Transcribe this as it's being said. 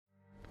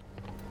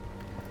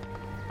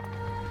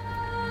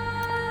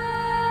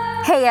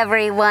Hey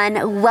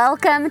everyone,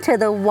 welcome to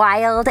the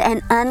Wild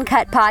and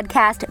Uncut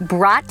podcast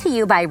brought to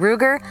you by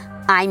Ruger.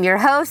 I'm your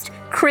host,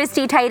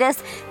 Christy Titus.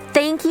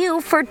 Thank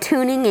you for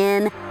tuning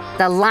in.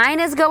 The line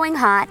is going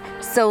hot,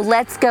 so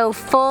let's go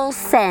full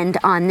send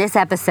on this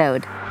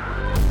episode.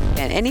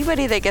 And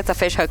anybody that gets a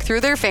fish hook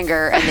through their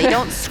finger and they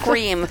don't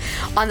scream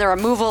on the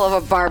removal of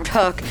a barbed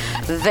hook,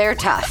 they're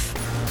tough.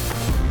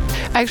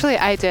 Actually,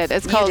 I did.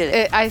 It's called,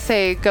 I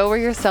say, go where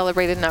you're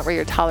celebrated, not where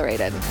you're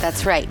tolerated.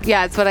 That's right.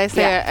 Yeah, it's what I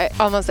say. Yeah.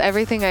 Almost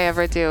everything I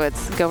ever do,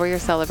 it's go where you're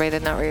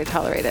celebrated, not where you're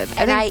tolerated.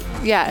 And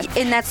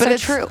that's so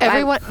true.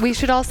 We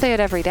should all say it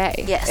every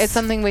day. Yes. It's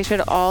something we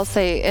should all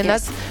say. And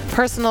that's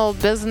personal,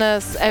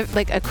 business,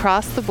 like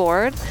across the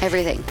board.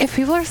 Everything. If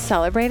people are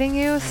celebrating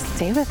you,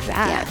 stay with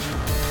that.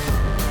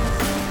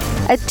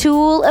 Yeah. A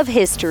tool of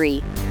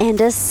history and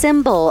a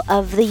symbol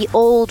of the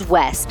Old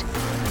West.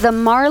 The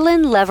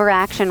Marlin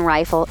lever-action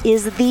rifle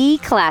is the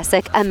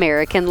classic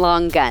American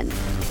long gun.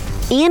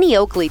 Annie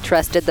Oakley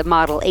trusted the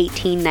Model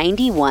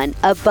 1891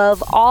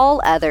 above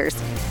all others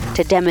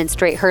to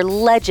demonstrate her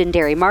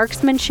legendary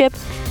marksmanship,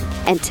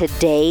 and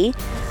today,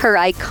 her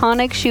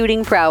iconic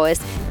shooting prowess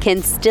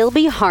can still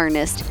be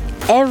harnessed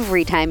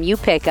every time you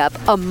pick up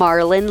a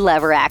Marlin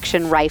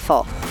lever-action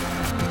rifle.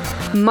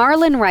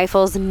 Marlin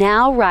rifles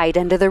now ride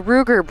under the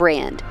Ruger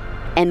brand,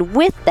 and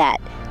with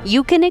that,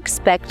 you can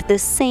expect the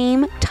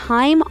same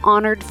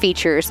time-honored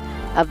features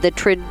of the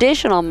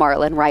traditional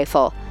Marlin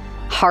rifle,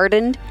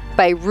 hardened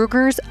by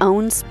Ruger's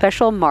own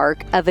special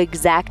mark of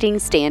exacting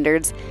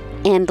standards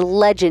and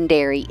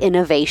legendary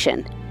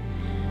innovation.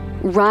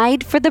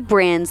 Ride for the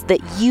brands that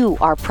you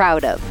are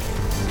proud of.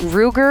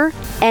 Ruger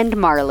and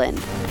Marlin.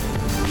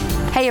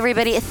 Hey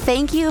everybody,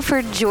 thank you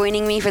for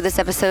joining me for this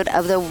episode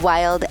of the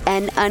Wild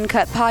and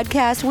Uncut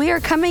podcast. We are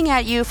coming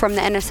at you from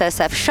the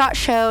NSSF SHOT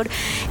Show,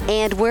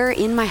 and we're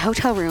in my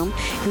hotel room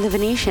in the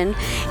Venetian,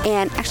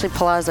 and actually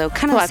Palazzo,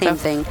 kind of the same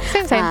thing.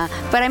 Same.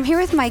 But I'm here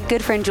with my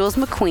good friend Jules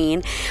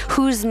McQueen,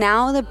 who's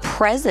now the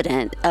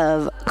president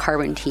of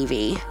Carbon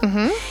TV.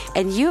 Mm-hmm.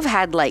 And you've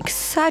had like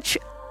such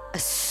a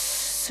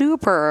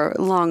super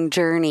long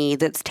journey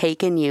that's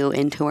taken you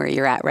into where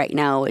you're at right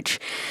now, which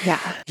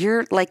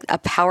you're like a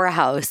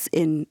powerhouse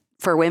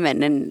for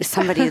women and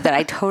somebody that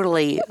I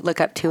totally look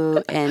up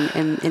to and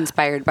am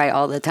inspired by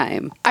all the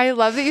time. I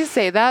love that you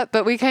say that,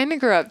 but we kind of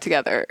grew up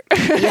together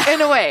in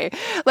a way.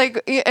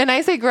 Like, and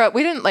I say grew up,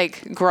 we didn't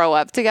like grow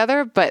up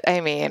together, but I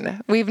mean,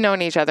 we've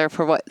known each other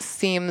for what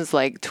seems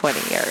like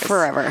 20 years.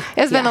 Forever.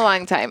 It's been a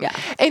long time. Yeah.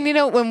 And you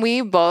know, when we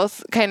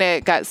both kind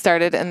of got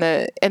started in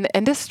the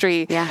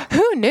industry,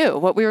 who knew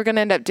what we were going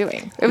to end up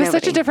doing? It was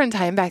such a different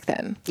time back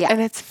then. Yeah.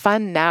 And it's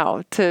fun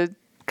now to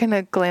kind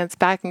of glance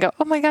back and go,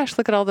 oh my gosh,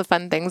 look at all the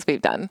fun things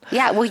we've done.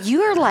 Yeah, well,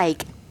 you're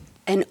like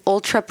an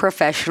ultra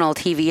professional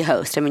TV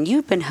host. I mean,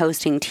 you've been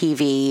hosting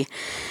TV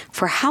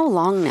for how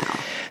long now?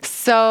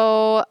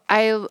 So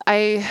I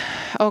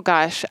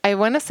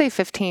want to say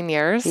 15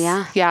 years.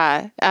 Yeah.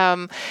 Yeah.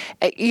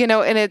 You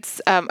know, and it's,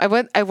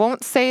 I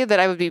won't say that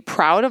I would be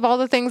proud of all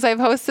the things I've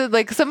hosted.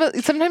 Like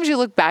sometimes you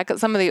look back at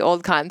some of the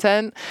old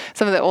content,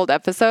 some of the old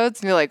episodes,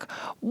 and you're like,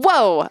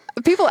 whoa,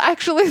 people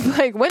actually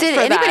like went Did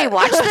for that. Did anybody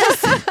watch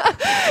this?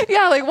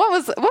 Yeah. Like what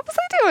was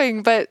I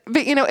doing? But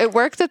you know, it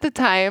worked at the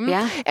time.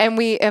 Yeah. And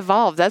we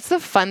evolved. That's the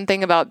fun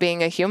thing about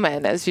being a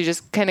human, is you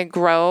just kind of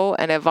grow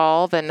and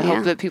evolve and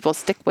hope that people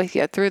stick with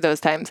you through those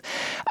times.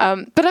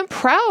 But I'm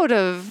proud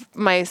of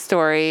my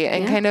story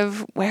and kind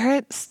of where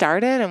it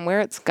started and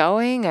where it's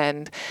going.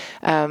 And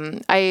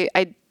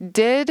I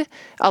did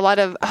a lot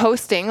of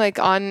hosting, like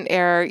on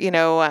air, you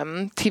know,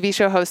 TV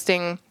show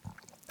hosting.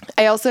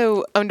 I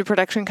also owned a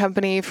production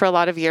company for a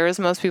lot of years.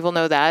 Most people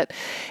know that.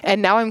 And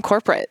now I'm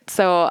corporate.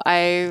 So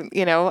I'm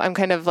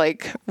kind of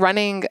like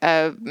running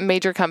a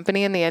major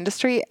company in the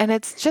industry, and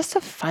it's just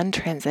a fun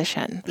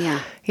transition.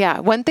 Yeah.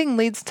 Yeah. One thing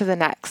leads to the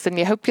next, and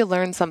you hope you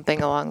learn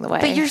something along the way.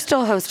 But you're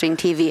still hosting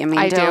TV. I mean,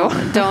 I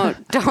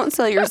don't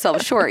sell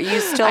yourself short. You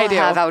still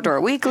have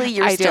Outdoor Weekly.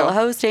 You're still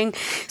hosting.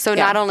 So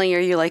not only are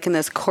you like in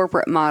this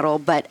corporate model,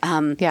 but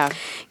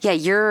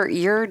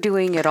you're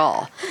doing it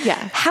all.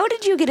 Yeah. How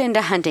did you get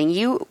into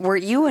hunting? Were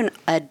you an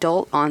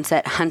adult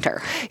onset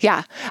hunter?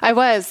 Yeah, I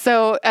was.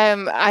 So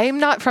I'm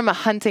not from a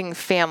hunting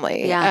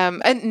family. Yeah.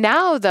 And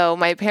now, though,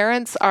 my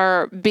parents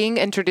are being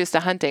introduced to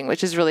hunting,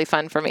 which is really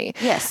fun for me.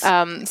 Yes.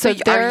 So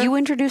are you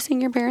introducing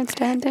your parents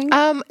to hunting?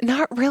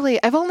 Not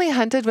really. I've only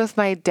hunted with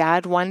my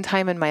dad one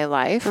time in my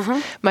life.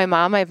 Uh-huh. My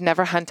mom, I've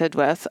never hunted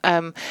with.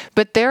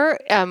 But they're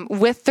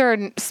with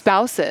their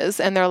spouses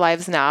and their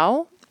lives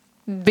now,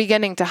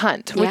 beginning to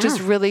hunt, which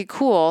is really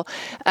cool.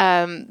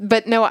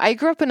 But no, I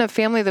grew up in a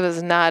family that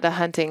was not a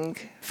hunting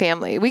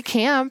family. We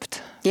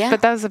camped,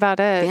 but that was about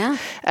it. Yeah.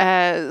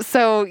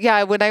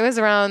 When I was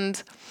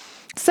around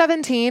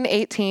 17,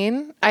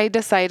 18, I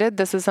decided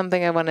this is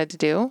something I wanted to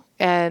do.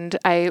 And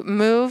I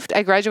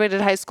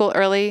graduated high school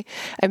early.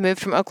 I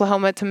moved from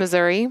Oklahoma to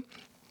Missouri.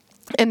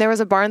 And there was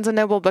a Barnes &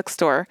 Noble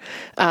bookstore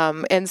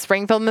in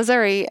Springfield,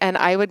 Missouri, and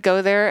I would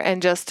go there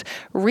and just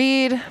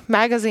read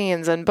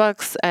magazines and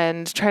books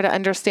and try to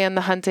understand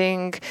the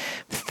hunting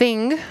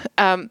thing.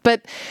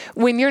 But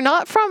when you're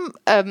not from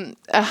a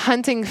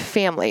hunting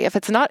family, if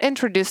it's not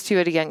introduced to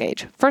you at a young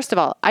age, first of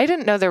all, I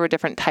didn't know there were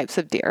different types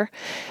of deer.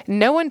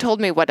 No one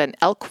told me what an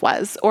elk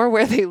was or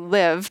where they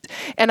lived,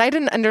 and I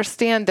didn't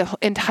understand the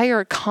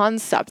entire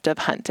concept of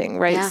hunting,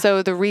 right? Yeah.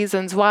 So the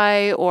reasons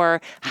why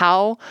or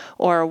how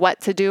or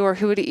what to do or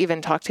who to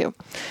even talk to.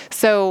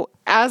 So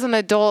as an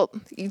adult,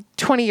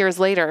 20 years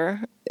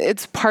later,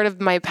 it's part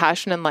of my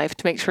passion in life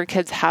to make sure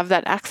kids have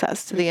that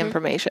access to the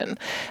information.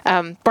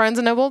 Barnes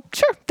 & Noble,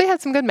 sure, they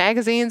had some good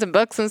magazines and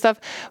books and stuff,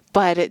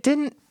 but it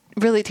didn't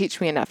really teach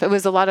me enough. It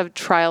was a lot of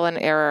trial and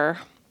error,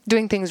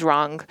 doing things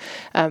wrong.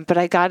 But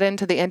I got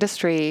into the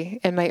industry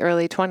in my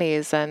early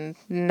 20s and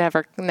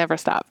never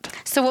stopped.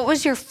 So what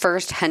was your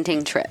first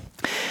hunting trip?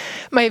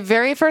 My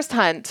very first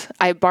hunt,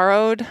 I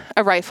borrowed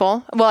a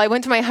rifle. Well, I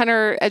went to my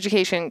hunter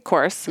education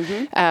course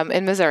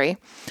in Missouri.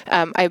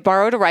 I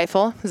borrowed a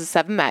rifle. It was a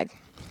 7 mag.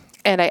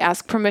 And I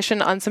asked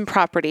permission on some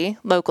property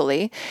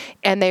locally.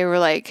 And they were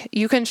like,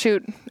 you can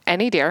shoot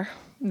any deer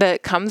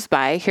that comes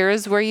by. Here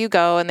is where you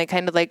go. And they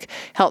kind of like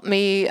helped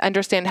me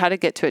understand how to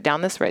get to it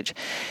down this ridge.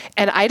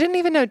 And I didn't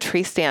even know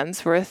tree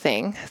stands were a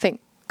thing. Thank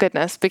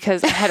goodness,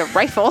 because I had a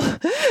rifle.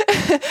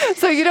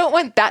 So you don't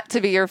want that to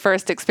be your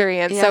first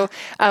experience. Yeah. So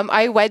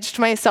I wedged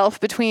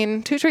myself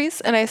between 2 trees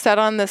and I sat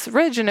on this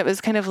ridge and it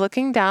was kind of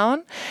looking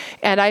down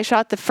and I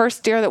shot the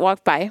first deer that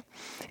walked by.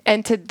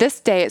 And to this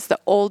day, it's the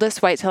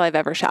oldest whitetail I've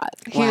ever shot.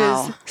 He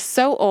was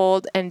so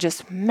old and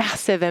just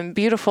massive and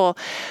beautiful.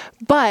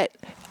 But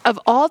of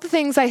all the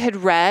things I had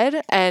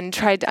read and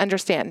tried to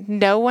understand,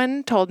 no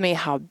one told me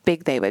how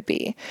big they would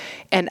be.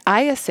 And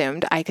I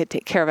assumed I could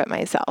take care of it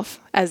myself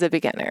as a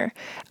beginner.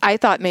 I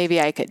thought maybe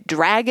I could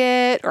drag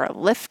it or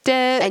lift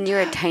it. And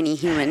you're a tiny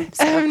human.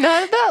 So. I'm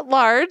not that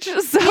large,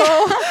 so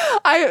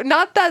I'm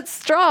not that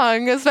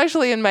strong,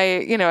 especially in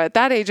my, at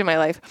that age in my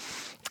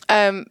life.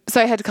 So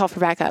I had to call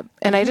for backup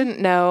and I didn't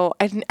know,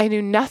 I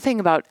knew nothing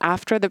about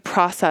after the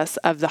process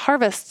of the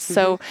harvest.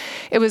 So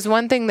it was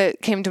one thing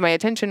that came to my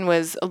attention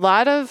was a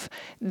lot of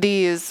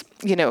these,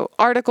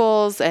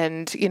 articles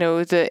and,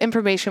 the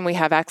information we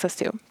have access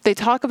to. They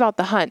talk about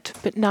the hunt,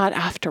 but not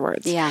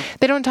afterwards. Yeah.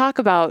 They don't talk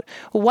about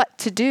what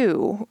to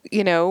do,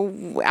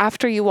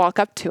 after you walk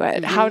up to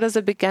it. How does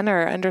a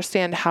beginner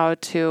understand how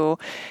to,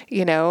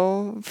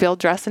 field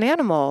dress an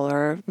animal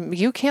or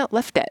you can't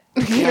lift it,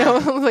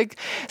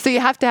 so you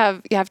have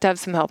to have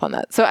some help on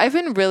that. So I've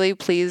been really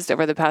pleased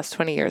over the past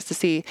 20 years to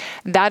see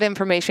that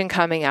information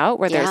coming out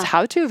where there's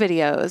how-to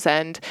videos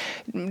and,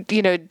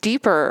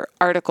 deeper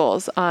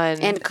articles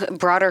on and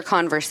broader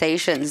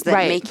conversations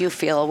that make you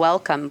feel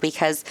welcome,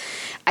 because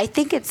I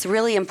think it's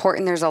really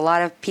important. There's a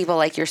lot of people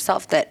like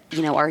yourself that,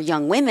 are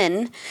young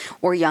women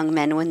or young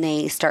men when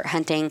they start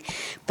hunting,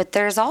 but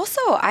there's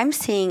also, I'm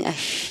seeing a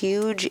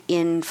huge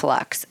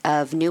influx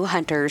of new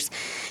hunters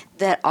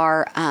that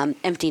are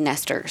empty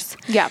nesters.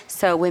 Yeah.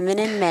 So women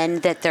and men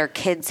that their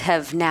kids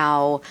have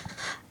now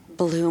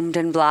bloomed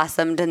and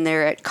blossomed and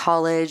they're at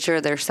college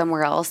or they're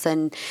somewhere else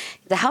and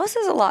the house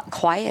is a lot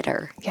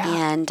quieter. Yeah.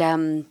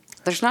 And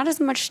there's not as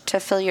much to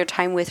fill your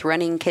time with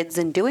running kids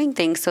and doing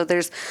things. So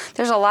there's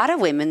a lot of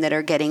women that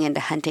are getting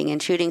into hunting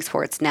and shooting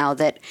sports now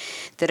that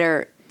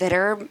are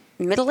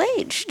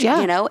middle-aged,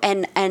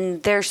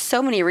 and there's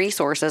so many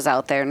resources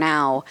out there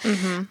now.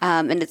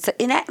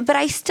 But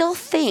I still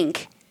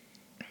think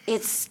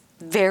it's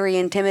very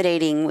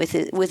intimidating with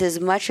as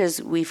much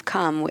as we've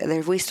come.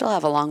 We still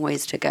have a long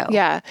ways to go.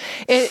 Yeah.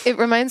 It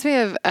reminds me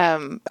of,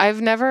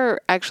 I've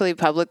never actually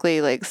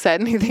publicly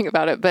said anything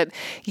about it, but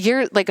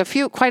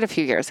quite a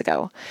few years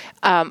ago,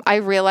 I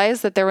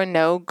realized that there were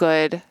no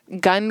good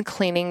gun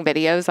cleaning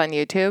videos on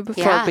YouTube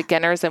for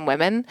beginners and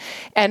women.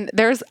 And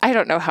there's, I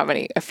don't know how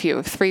many, a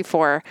few, 3,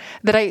 4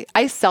 that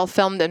I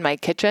self-filmed in my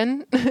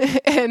kitchen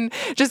and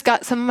just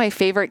got some of my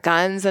favorite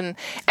guns. And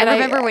I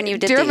remember when you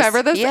did do you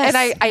remember this? Yes, and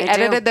I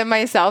edited them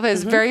myself. I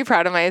was very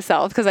proud of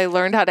myself because I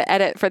learned how to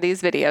edit for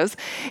these videos.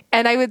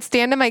 And I would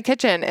stand in my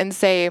kitchen and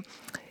say,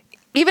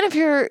 even if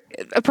you're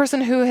a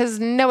person who has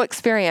no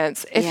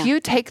experience, if you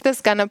take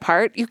this gun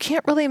apart, you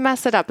can't really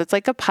mess it up. It's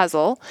like a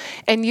puzzle.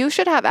 And you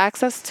should have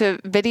access to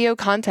video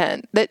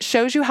content that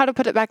shows you how to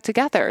put it back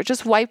together.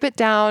 Just wipe it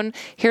down.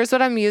 Here's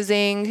what I'm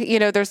using.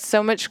 There's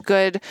so much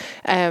good,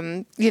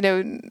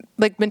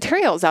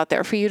 materials out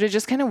there for you to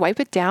just kind of wipe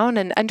it down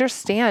and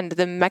understand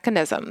the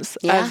mechanisms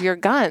of your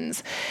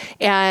guns.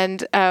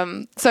 And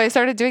so I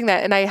started doing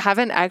that. And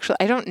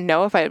I don't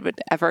know if I would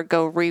ever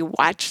go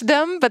rewatch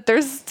them, but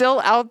they're still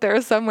out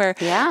there somewhere.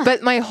 Yeah.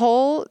 But my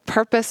whole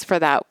purpose for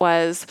that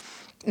was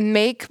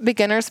make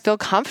beginners feel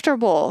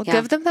comfortable.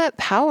 Give them that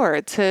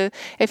power to,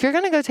 if you're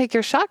going to go take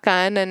your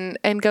shotgun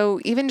and go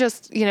even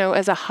just,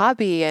 as a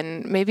hobby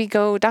and maybe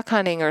go duck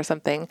hunting or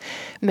something,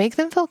 make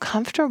them feel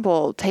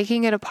comfortable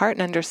taking it apart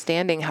and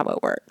understanding how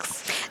it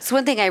works. So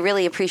one thing I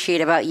really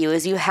appreciate about you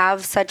is you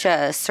have such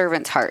a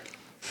servant's heart.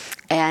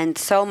 And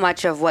so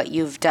much of what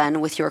you've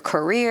done with your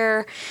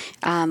career,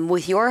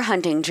 with your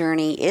hunting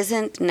journey,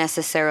 isn't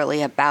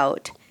necessarily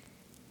about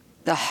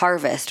the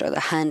harvest or the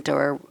hunt,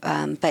 or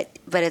but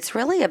it's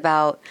really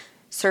about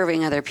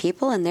serving other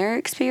people and their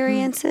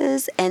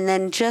experiences, and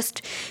then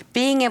just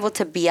being able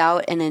to be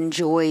out and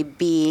enjoy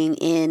being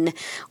in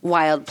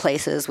wild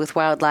places with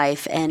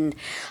wildlife. And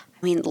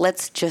I mean,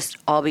 let's just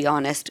all be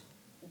honest.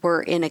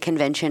 We're in a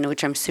convention,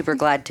 which I'm super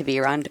glad to be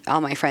around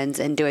all my friends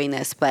and doing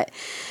this, but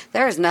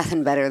there is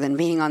nothing better than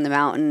being on the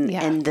mountain.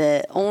 And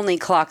the only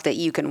clock that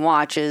you can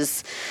watch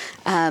is,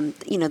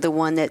 the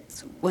one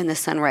that's when the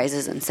sun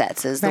rises and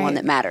sets is the one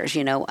that matters,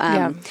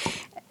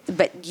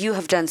 But you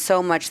have done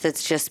so much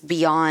that's just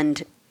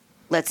beyond,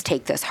 let's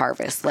take this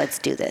harvest, let's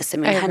do this. I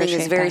mean, hunting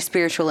is very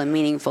spiritual and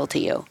meaningful to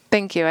you.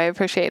 Thank you. I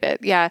appreciate it.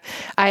 Yeah.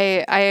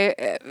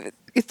 I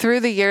through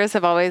the years,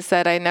 I've always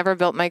said I never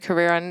built my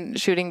career on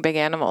shooting big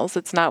animals.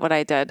 It's not what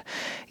I did.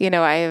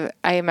 I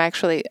am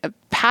actually a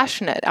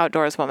passionate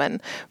outdoors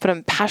woman, but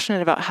I'm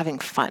passionate about having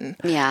fun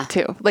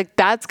too. Like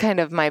that's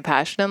kind of my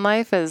passion in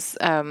life, is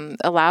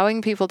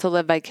allowing people to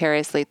live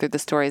vicariously through the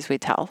stories we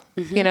tell.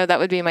 That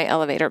would be my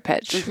elevator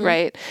pitch,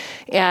 right?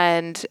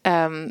 And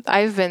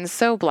I've been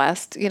so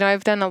blessed.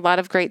 I've done a lot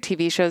of great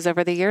TV shows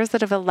over the years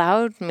that have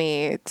allowed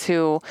me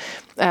to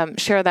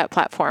share that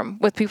platform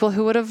with people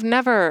who would have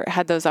never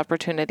had those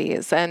opportunities.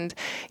 And,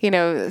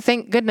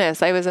 thank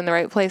goodness I was in the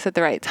right place at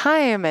the right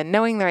time and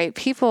knowing the right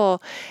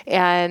people.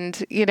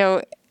 And,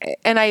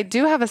 and I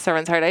do have a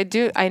servant's heart.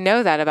 I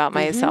know that about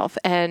myself.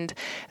 And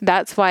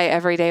that's why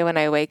every day when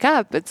I wake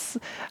up,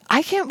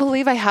 I can't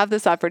believe I have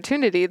this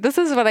opportunity. This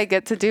is what I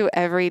get to do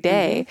every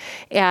day.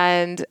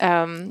 And,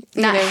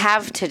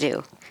 have to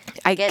do.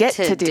 I get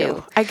to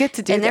do. I get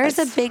to do and this.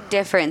 There's a big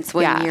difference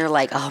when you're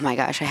like, oh my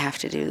gosh, I have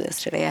to do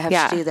this today. I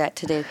have to do that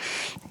today.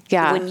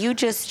 Yeah. When you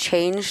just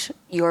change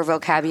your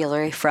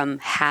vocabulary from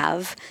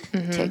have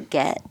to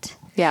get.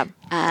 Yeah.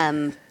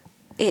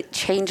 It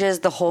changes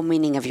the whole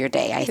meaning of your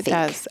day, I think. It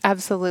does.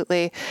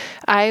 Absolutely.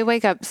 I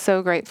wake up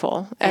so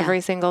grateful every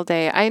single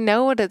day. I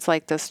know what it's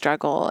like to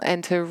struggle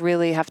and to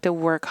really have to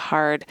work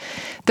hard.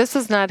 This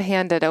is not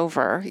handed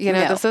over.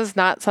 This is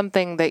not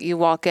something that you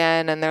walk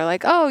in and they're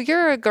like, oh,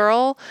 you're a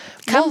girl.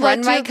 Come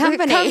run my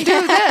company. Come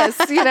do this.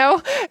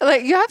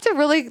 Like you have to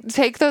really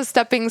take those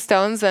stepping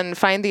stones and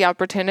find the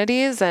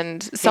opportunities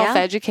and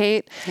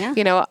self-educate.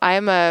 Yeah.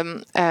 I'm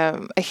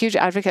a huge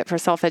advocate for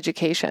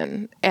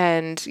self-education.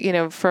 And,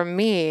 for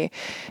me,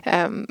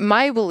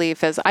 my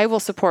belief is I will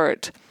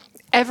support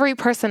every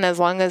person as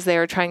long as they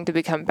are trying to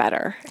become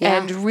better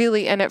and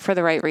really in it for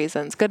the right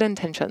reasons. Good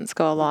intentions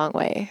go a long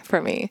way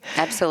for me.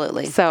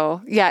 Absolutely.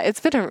 So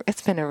it's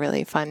been a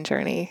really fun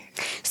journey.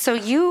 So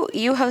you've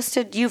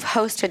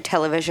hosted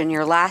television.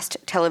 Your last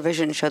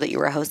television show that you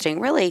were hosting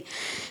really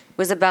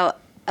was about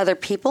other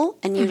people,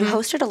 and you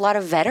hosted a lot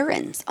of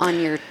veterans on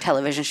your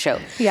television show.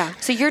 Yeah.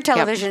 So your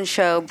television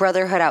show,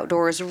 Brotherhood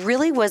Outdoors,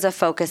 really was a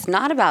focus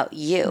not about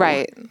you.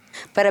 Right.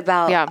 But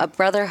about a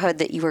brotherhood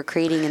that you were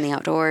creating in the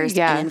outdoors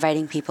and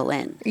inviting people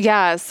in.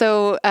 Yeah.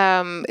 So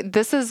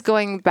this is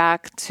going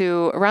back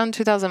to around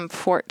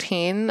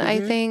 2014, I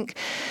think.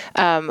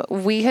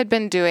 We had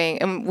been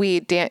doing, and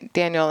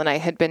Daniel and I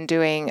had been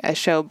doing a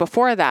show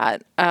before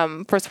that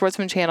for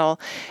Sportsman Channel.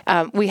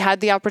 We had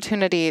the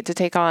opportunity to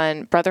take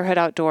on Brotherhood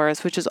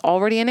Outdoors, which is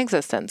already in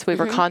existence. We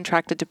were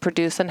contracted to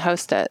produce and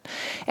host it.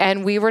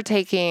 And we were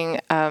taking,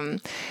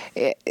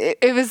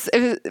 it was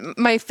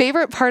my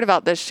favorite part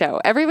about this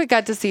show. Everyone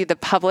got to see the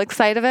public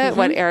side of it,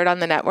 what aired on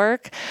the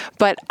network,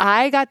 but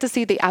I got to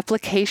see the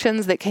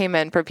applications that came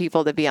in for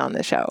people to be on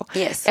the show.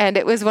 Yes. And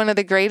it was one of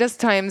the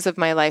greatest times of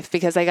my life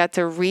because I got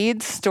to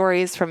read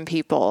stories from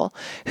people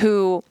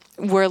who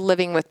were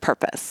living with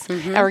purpose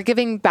or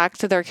giving back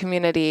to their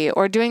community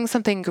or doing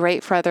something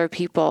great for other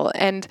people.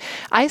 And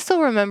I still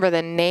remember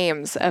the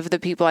names of the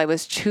people I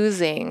was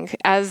choosing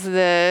as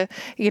the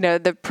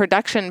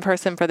production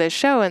person for this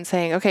show and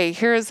saying, okay,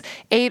 here's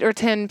 8 or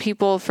 10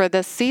 people for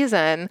this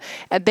season.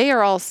 And they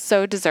are all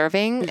so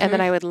deserving. And then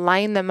I would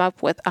line them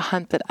up with a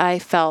hunt that I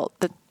felt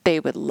that they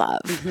would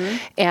love.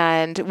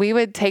 And we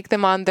would take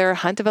them on their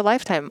hunt of a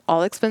lifetime,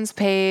 all expense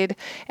paid,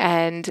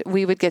 and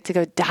we would get to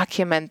go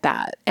document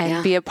that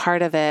and be a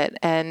part of it.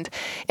 And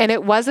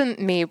it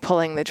wasn't me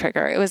pulling the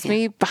trigger. It was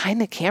me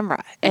behind the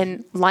camera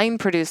and line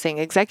producing,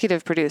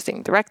 executive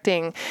producing,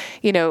 directing.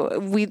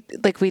 We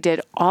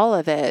did all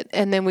of it.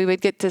 And then we would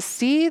get to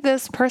see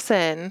this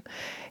person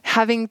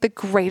having the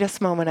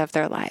greatest moment of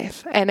their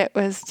life. And it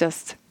was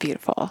just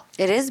beautiful.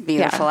 It is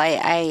beautiful.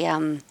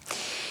 Yeah.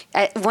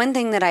 One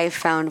thing that I've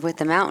found with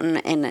the mountain,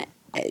 and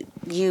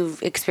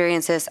you've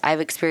experienced this, I've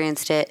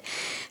experienced it,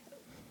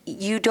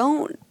 you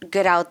don't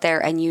get out there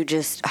and you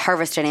just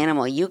harvest an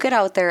animal. You get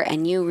out there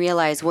and you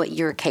realize what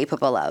you're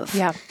capable of.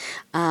 Yeah.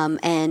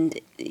 And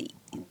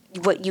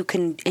what you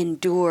can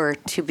endure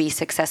to be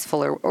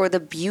successful, or the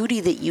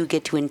beauty that you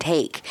get to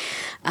intake.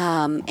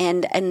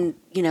 And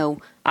you know,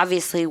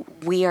 obviously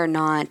we are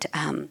not,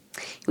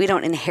 we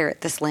don't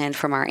inherit this land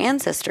from our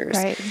ancestors.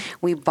 Right.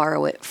 We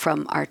borrow it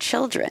from our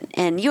children.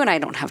 And you and I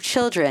don't have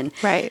children.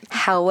 Right.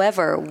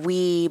 However,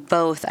 we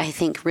both, I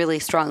think, really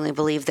strongly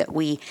believe that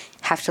we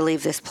have to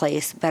leave this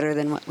place better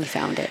than what we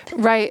found it.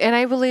 Right. And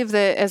I believe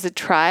that as a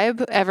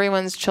tribe,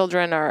 everyone's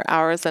children are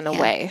ours in a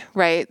way,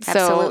 right?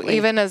 Absolutely. So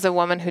even as a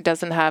woman who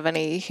doesn't have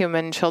any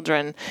human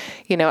children,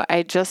 you know,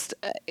 I just,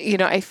 you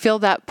know, I feel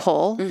that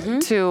pull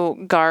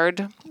to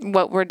guard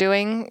what we're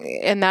doing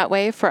in that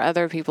way for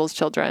other people's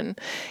children.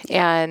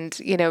 And,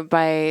 you know,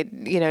 by,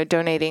 you know,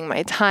 donating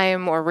my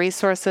time or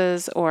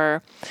resources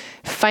or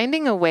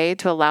finding a way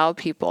to allow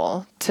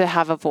people to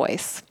have a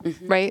voice,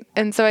 right?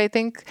 And so I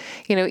think,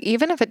 you know,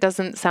 even if it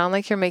doesn't sound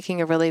like you're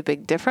making a really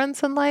big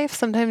difference in life,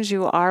 sometimes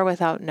you are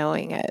without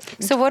knowing it.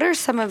 So what are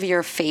some of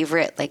your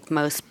favorite, like,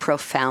 most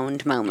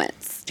profound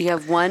moments? Do you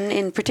have one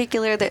in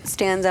particular that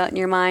stands out in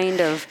your mind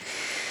of...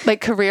 Like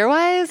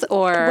career-wise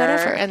or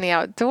whatever in the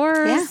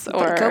outdoors? Yeah,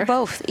 or go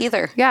both,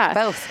 either. Yeah.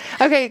 Both.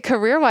 Okay,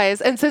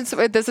 career-wise, and since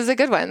this is a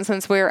good one,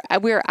 since we're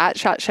at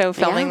SHOT Show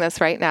filming this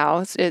right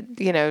now, it,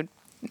 you know,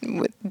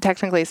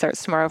 technically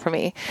starts tomorrow for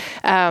me.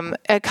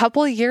 A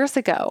couple years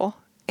ago,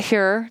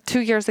 2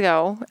 years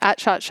ago at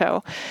SHOT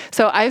Show.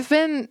 So I've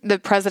been the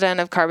president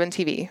of Carbon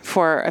TV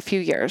for a few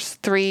years,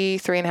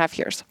 three and a half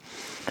years.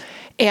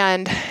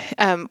 And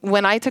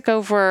when I took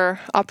over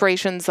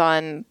operations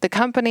on the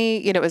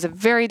company, you know, it was a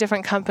very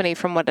different company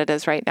from what it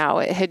is right now.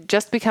 It had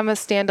just become a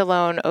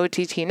standalone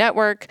OTT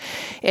network.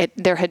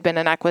 There had been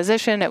an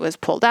acquisition. It was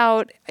pulled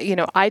out. You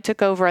know, I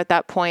took over at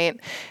that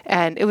point,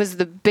 and it was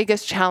the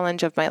biggest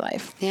challenge of my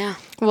life. Yeah.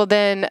 Well,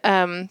 then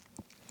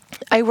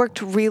I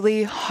worked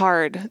really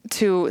hard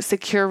to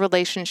secure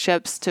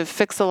relationships, to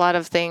fix a lot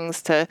of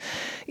things, to,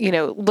 you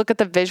know, look at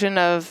the vision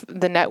of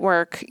the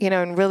network, you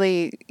know, and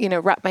really, you know,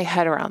 wrap my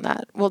head around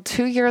that. Well,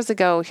 2 years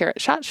ago here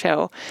at SHOT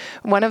Show,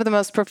 one of the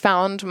most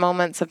profound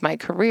moments of my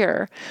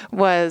career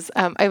was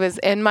I was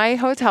in my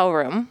hotel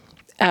room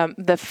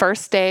the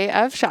first day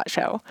of SHOT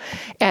Show,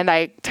 and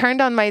I turned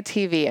on my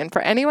TV. And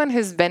for anyone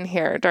who's been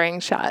here during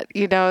SHOT,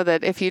 you know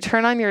that if you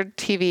turn on your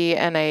TV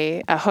in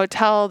a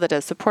hotel that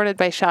is supported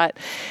by SHOT,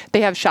 they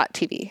have SHOT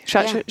TV,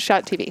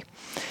 SHOT TV.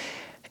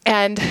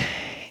 And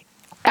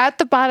at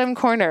the bottom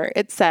corner,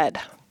 it said,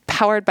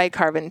 powered by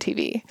Carbon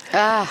TV.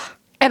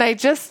 And I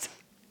just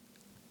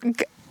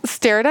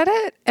stared at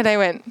it, and I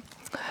went,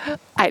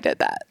 I did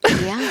that.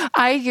 Yeah.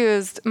 I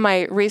used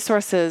my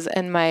resources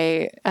and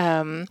my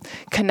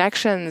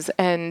connections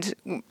and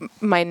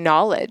my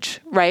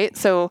knowledge, right?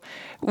 So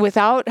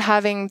without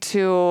having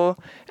to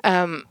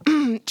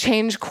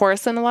change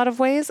course in a lot of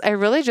ways, I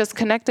really just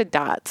connected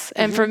dots.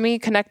 And for me,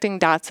 connecting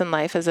dots in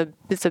life is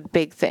a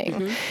big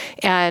thing.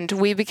 And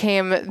we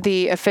became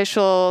the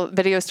official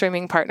video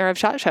streaming partner of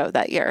SHOT Show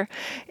that year.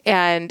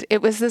 And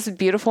it was this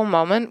beautiful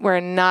moment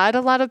where not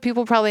a lot of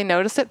people probably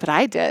noticed it, but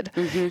I did.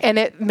 And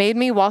it made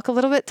me walk a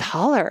little bit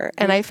taller,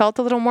 and I felt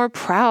a little more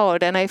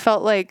proud. And I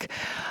felt like,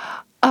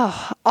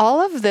 oh,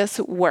 all of this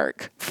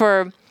work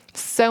for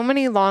so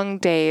many long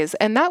days.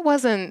 And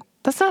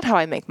that's not how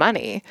I make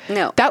money.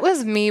 No. That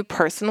was me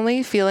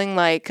personally feeling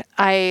like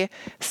I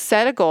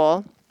set a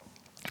goal,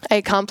 I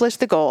accomplished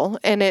the goal,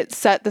 and it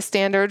set the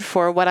standard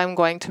for what I'm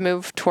going to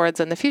move towards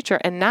in the future.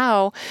 And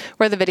now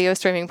we're the video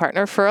streaming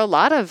partner for a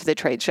lot of the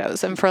trade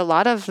shows and for a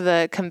lot of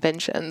the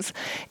conventions.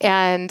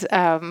 And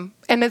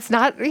it's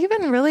not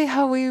even really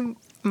how we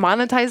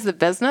monetize the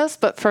business,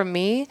 but for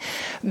me,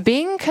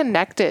 being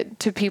connected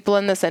to people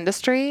in this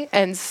industry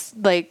and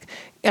like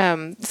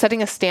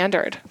setting a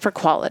standard for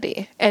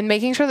quality and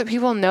making sure that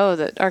people know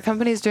that our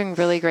company is doing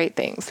really great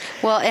things.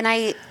 Well, and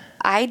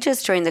I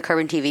just joined the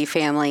Carbon TV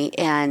family,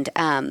 and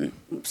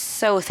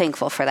so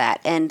thankful for that.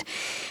 And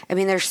I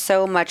mean, there's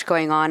so much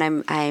going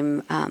on.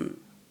 I'm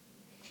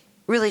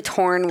really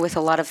torn with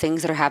a lot of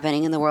things that are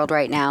happening in the world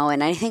right now,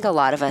 and I think a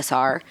lot of us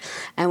are,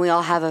 and we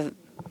all have a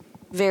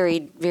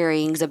varied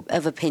varyings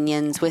of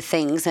opinions with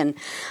things. And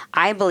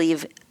I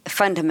believe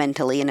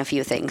fundamentally in a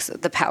few things.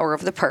 The power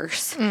of the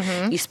purse.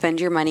 You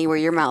spend your money where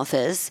your mouth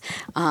is,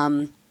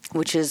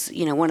 which is,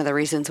 you know, one of the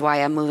reasons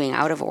why I'm moving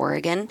out of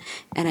Oregon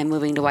and I'm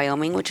moving to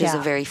Wyoming, which is a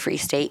very free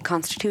state,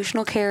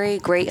 constitutional carry,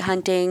 great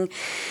hunting,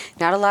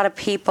 not a lot of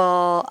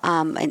people,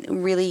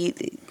 and really,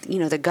 you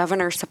know, the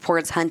governor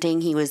supports hunting.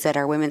 He was at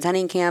our women's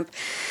hunting camp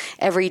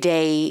every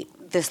day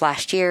this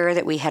last year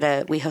that we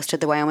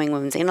hosted the Wyoming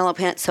Women's Antelope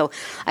Hunt. So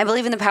I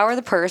believe in the power of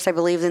the purse. I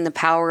believe in the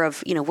power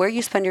of, you know, where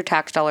you spend your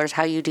tax dollars,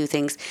 how you do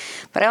things.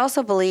 But I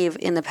also believe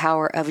in the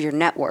power of your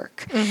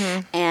network.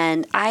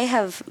 And I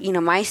have, you know,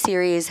 my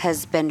series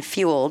has been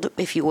fueled,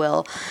 if you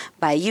will,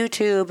 by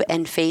YouTube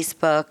and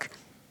Facebook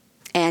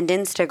and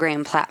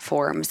Instagram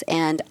platforms.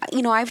 And,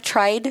 you know, I've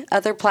tried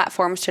other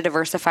platforms to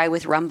diversify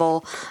with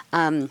Rumble.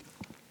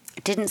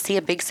 Didn't see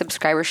a big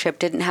subscribership,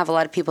 didn't have a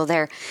lot of people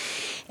there.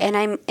 And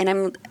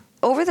I'm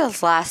over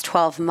those last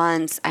 12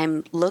 months,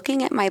 I'm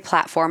looking at my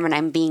platform and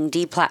I'm being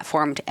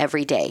deplatformed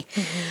every day.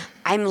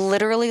 I'm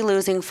literally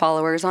losing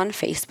followers on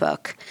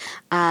Facebook.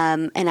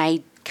 And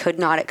I could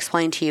not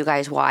explain to you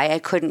guys why I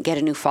couldn't get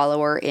a new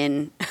follower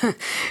in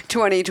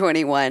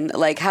 2021.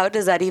 Like, how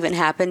does that even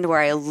happen, where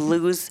I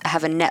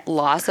have a net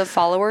loss of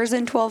followers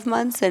in 12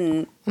 months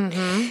and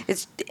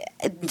it's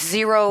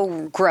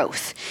zero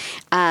growth?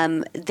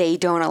 They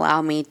don't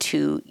allow me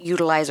to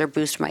utilize or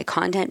boost my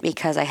content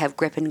because I have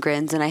grip and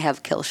grins and I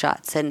have kill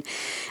shots, and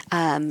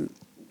I'm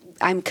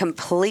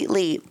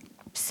completely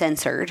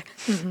censored.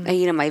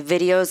 My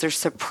videos are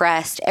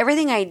suppressed.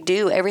 Everything I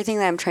do, everything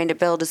that I'm trying to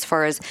build as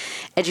far as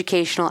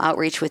educational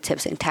outreach with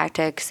tips and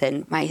tactics,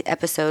 and my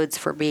episodes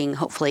for being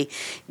hopefully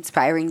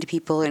inspiring to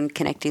people and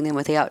connecting them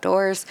with the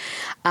outdoors,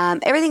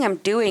 everything I'm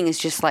doing is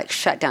just like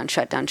shut down.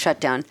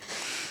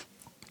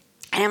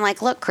 And I'm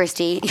like, look,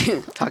 Christy,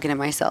 talking to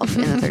myself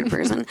in the third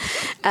person,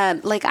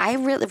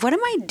 what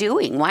am I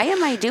doing? Why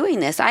am I doing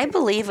this? I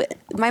believe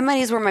my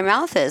money's where my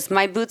mouth is.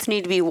 My boots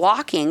need to be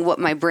walking what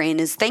my brain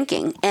is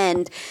thinking.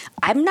 And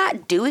I'm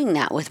not doing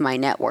that with my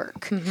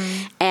network.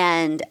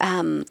 And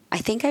I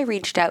think I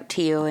reached out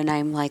to you and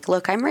I'm like,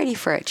 look, I'm ready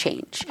for a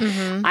change.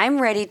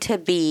 I'm ready to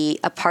be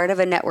a part of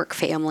a network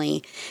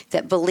family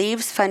that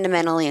believes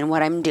fundamentally in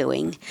what I'm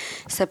doing,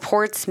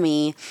 supports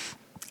me.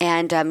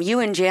 And you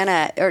and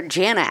Jana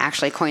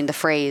actually coined the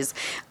phrase,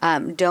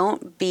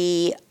 don't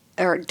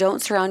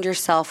surround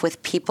yourself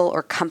with people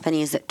or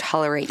companies that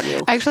tolerate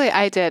you. Actually,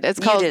 I did. It's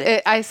called,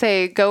 I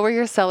say, go where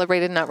you're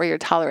celebrated, not where you're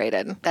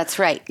tolerated. That's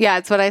right. Yeah,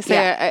 it's what I say.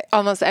 Yeah.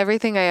 Almost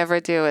everything I ever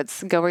do,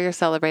 it's go where you're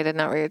celebrated,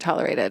 not where you're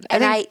tolerated.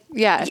 And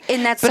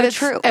that's so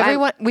true.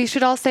 We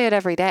should all say it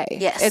every day.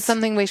 Yes. It's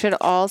something we should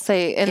all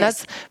say. And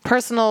that's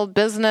personal,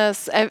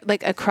 business,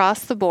 like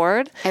across the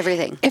board.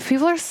 Everything. If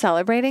people are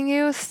celebrating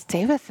you,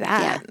 stay with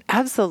that. Yeah.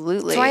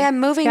 Absolutely. That's why I'm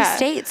moving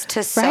states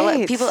to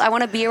celebrate people. I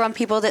want to be around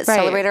people that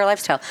celebrate our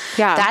lifestyle.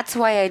 Yeah. That's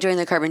why I joined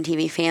the Carbon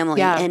TV family.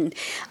 Yeah. And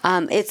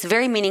it's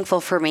very meaningful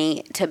for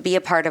me to be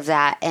a part of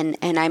that. And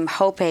I'm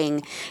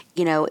hoping,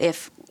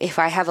 if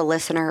I have a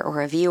listener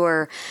or a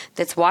viewer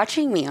that's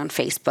watching me on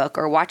Facebook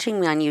or watching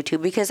me on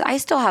YouTube, because I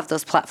still have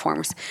those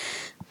platforms,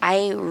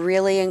 I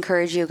really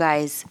encourage you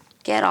guys,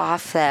 get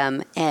off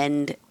them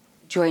and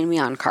join me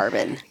on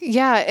Carbon.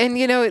 Yeah. And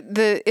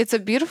it's a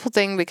beautiful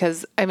thing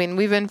because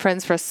we've been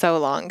friends for so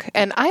long,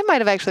 and I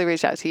might have actually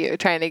reached out to you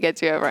trying to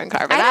get you over on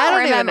Carbon. I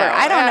don't remember.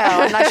 I don't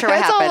know. I'm not sure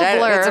what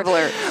happened. It's a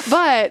blur.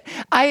 But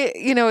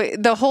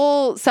the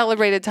whole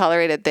celebrated,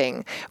 tolerated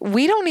thing,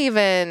 we don't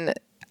even,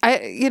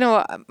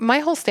 my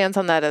whole stance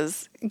on that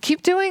is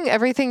keep doing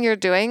everything you're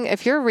doing.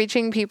 If you're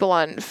reaching people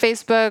on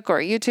Facebook or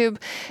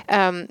YouTube,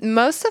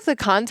 most of the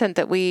content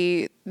that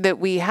we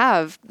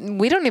have,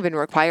 we don't even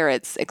require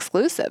it's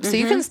exclusive. So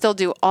you can still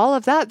do all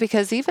of that,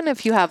 because even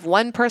if you have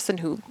one person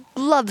who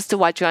loves to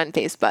watch you on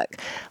Facebook,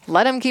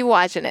 let them keep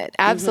watching it.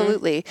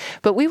 Absolutely.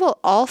 But we will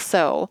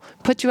also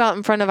put you out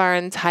in front of our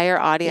entire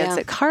audience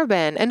at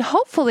Carbon, and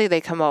hopefully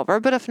they come over.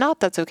 But if not,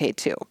 that's okay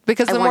too.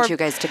 Because I want you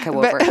guys to come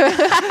over.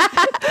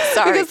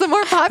 Sorry. Because the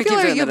more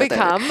popular you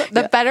become,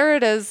 the better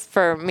it is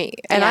for me.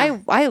 And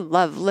I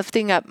love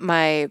lifting up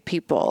my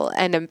people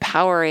and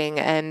empowering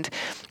and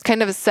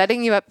kind of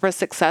setting you up for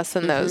success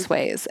in those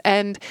ways.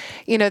 And,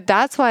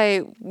 that's why,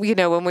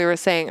 when we were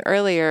saying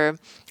earlier,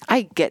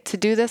 I get to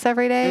do this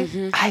every day.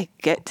 I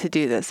get to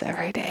do this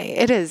every day.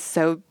 It is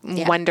so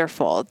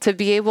wonderful to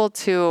be able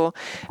to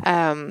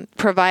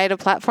provide a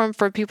platform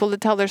for people to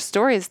tell their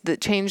stories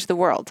that change the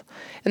world.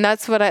 And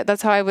that's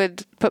how I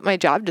would put my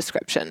job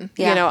description.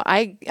 Yeah.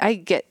 I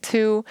get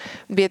to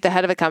be at the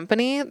head of a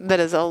company that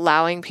is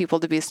allowing people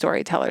to be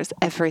storytellers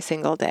every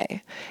single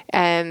day.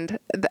 And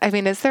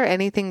is there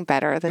anything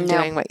better than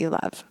doing what you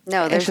love?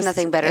 No, there's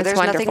nothing better. There's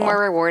nothing more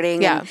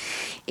rewarding. Yeah.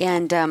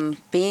 And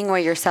being where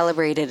you're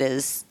celebrated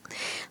is,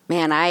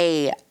 man,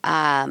 I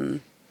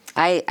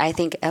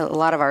think a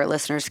lot of our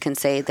listeners can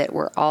say that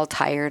we're all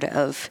tired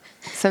of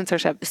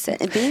censorship,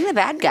 being the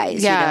bad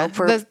guys,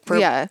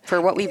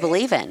 for what we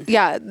believe in.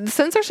 Yeah.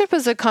 Censorship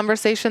is a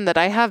conversation that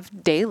I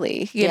have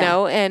daily, you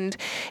know, and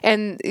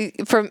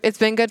it's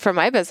been good for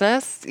my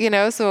business,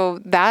 so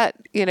that,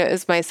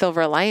 is my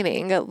silver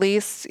lining. At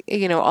least,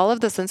 all of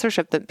the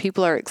censorship that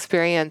people are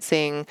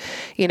experiencing,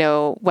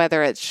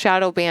 whether it's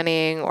shadow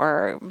banning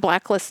or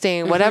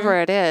blacklisting, whatever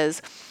it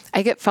is,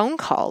 I get phone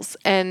calls,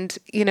 and,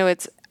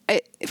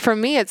 for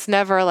me, it's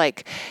never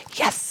like,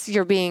 yes,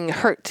 you're being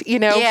hurt,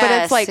 Yes, but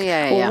it's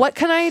like, what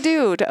can I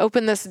do to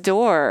open this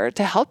door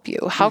to help you?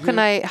 How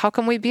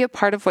can we be a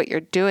part of what you're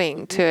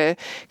doing to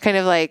kind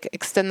of like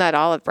extend that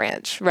olive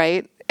branch,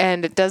 right?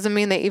 And it doesn't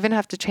mean they even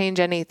have to change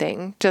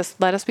anything. Just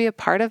let us be a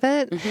part of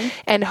it.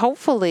 And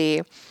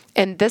hopefully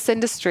in this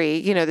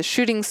industry, the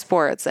shooting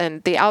sports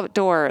and the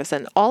outdoors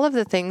and all of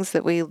the things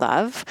that we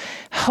love,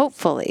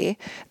 hopefully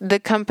the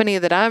company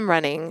that I'm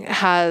running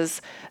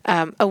has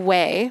a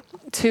way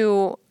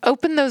to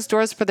open those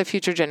doors for the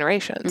future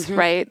generations,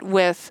 right?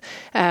 With,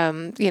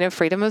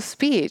 freedom of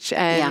speech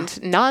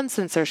and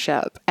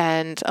non-censorship,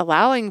 and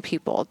allowing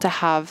people to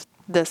have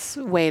this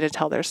way to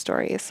tell their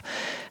stories.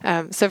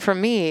 So for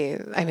me,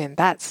 I mean,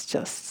 that's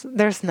just,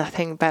 there's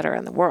nothing better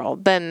in the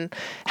world than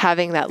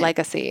having that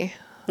legacy.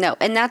 No,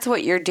 and that's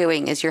what you're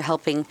doing is you're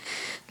helping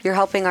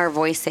our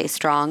voice stay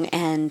strong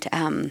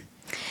and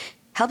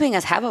helping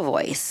us have a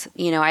voice.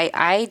 You know,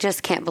 I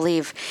just can't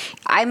believe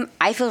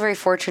I feel very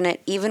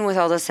fortunate, even with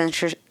all the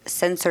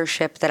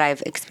censorship that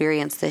I've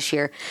experienced this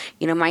year.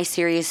 You know, my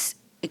series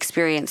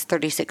experienced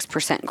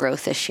 36%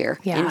 growth this year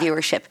in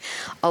viewership.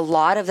 A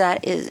lot of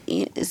that is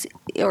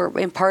or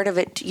in part of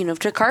it, you know,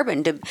 to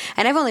Carbon.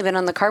 And I've only been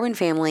on the Carbon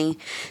family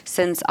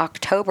since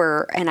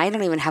October, and I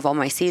don't even have all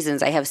my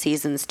seasons. I have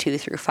seasons 2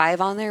 through 5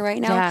 on there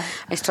right now. Yeah.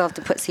 I still have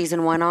to put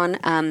season 1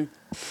 on.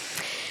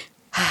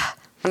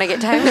 When I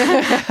get time.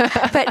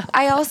 But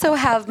I also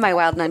have my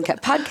Wild and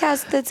Uncut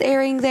podcast that's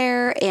airing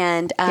there.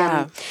 And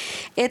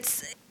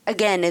it's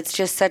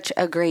just such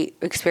a great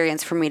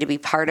experience for me to be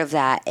part of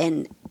that.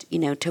 And, you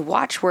know, to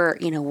watch where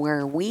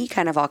we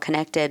kind of all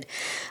connected.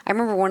 I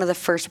remember one of the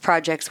first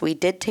projects we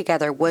did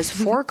together was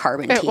for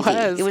Carbon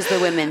TV. It was the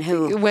Women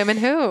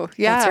Who.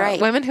 Yeah. That's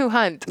right. Women Who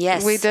Hunt.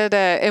 Yes. We did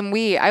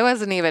I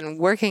wasn't even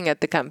working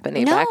at the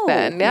company back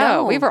then.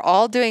 No. We were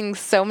all doing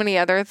so many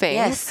other things.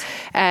 Yes.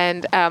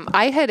 And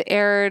I had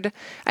aired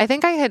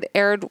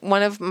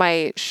one of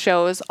my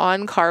shows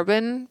on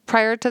Carbon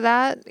prior to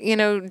that, you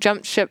know,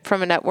 jumped ship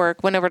from a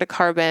network, went over to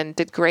Carbon,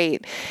 did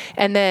great.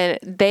 And then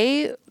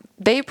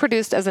they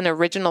produced as an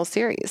original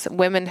series,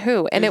 Women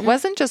Who. And it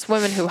wasn't just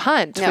Women Who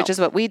Hunt, which is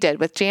what we did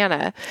with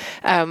Jana.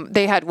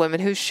 They had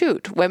Women Who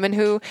Shoot, Women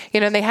Who, you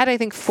know, and they had, I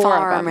think, 4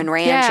 Farm of them. and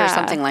ranch or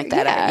something like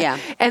that. Yeah.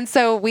 And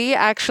so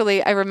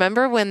I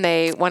remember when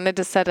they wanted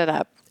to set it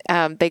up,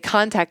 they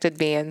contacted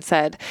me and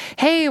said,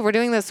 hey, we're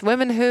doing this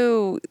Women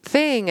Who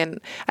thing. And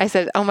I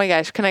said, oh my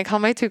gosh, can I call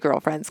my 2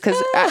 girlfriends?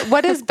 Because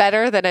what is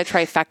better than a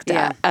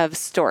trifecta of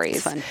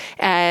stories?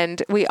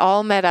 And we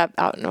all met up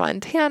out in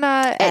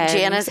Montana. At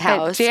Jana's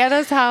house.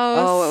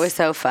 Oh, it was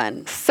so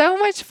fun. So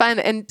much fun.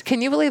 And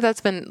can you believe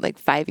that's been like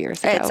 5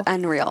 years ago? It's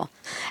unreal.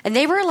 And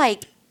they were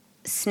like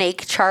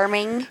snake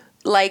charming.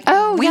 Like,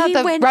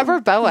 the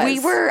rubber boas. We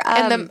were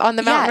on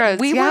the mountain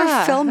roads. We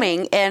were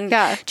filming, and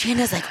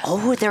Jana's like,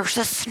 "Oh, there's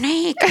a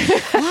snake!"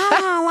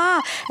 Wow,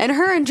 wow. And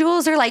her and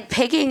Jules are like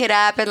picking it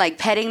up and like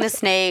petting the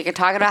snake and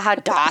talking about how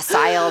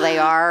docile they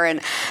are,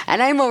 and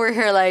I'm over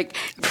here like,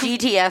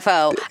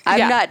 GTFO,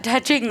 I'm not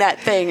touching that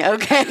thing.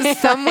 Okay,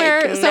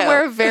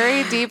 somewhere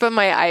very deep in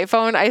my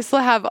iPhone, I still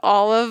have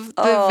all of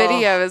the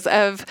videos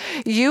of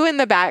you in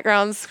the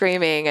background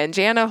screaming and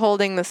Jana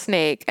holding the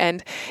snake,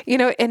 and you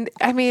know, and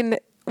I mean.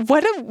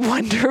 What a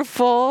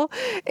wonderful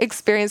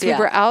experience. We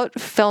were out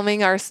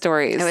filming our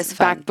stories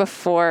back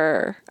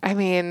before. I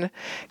mean,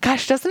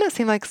 gosh, doesn't it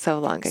seem like so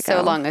long ago?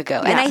 So long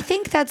ago. Yeah. And I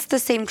think that's the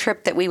same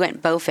trip that we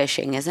went bow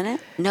fishing, isn't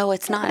it? No,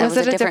 it's not. Was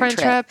it a different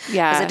trip?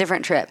 Yeah. It was a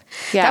different trip.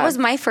 Yeah. That was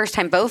my first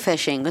time bow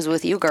fishing, was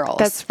with you girls.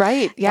 That's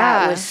right. Yeah.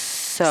 That was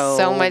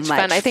so much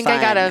fun. I think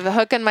I got a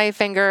hook in my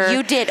finger.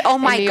 You did. Oh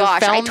my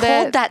gosh. I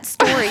told that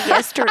story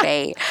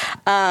yesterday.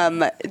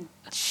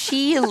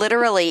 She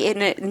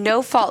literally,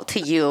 no fault to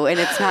you, and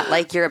it's not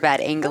like you're a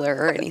bad angler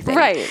or anything.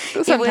 Right.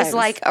 Sometimes. It was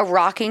like a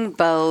rocking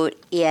boat,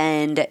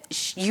 and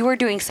you were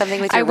doing something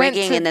with your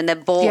rigging, and then the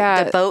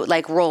boat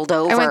like rolled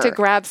over. I went to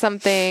grab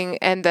something,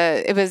 and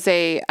it was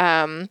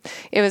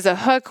a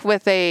hook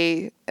with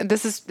a.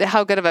 This is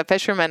how good of a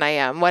fisherman I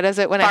am. What is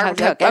it when I have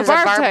hook? A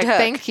barbed hook.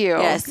 Thank you.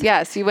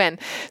 Yes, you win.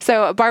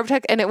 So a barbed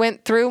hook, and it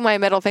went through my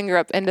middle finger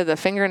up into the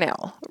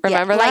fingernail.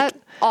 Remember that?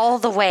 Like all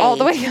the way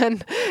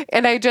in.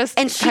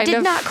 And she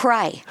did not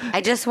cry. I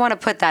just want to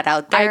put that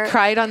out there. I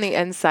cried on the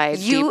inside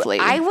deeply.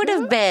 I would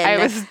have been. I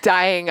was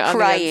dying on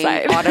the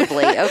inside.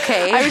 Audibly.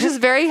 Okay. I was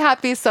just very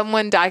happy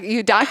someone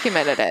you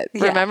documented it.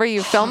 Yeah. Remember,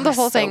 you filmed the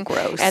whole thing,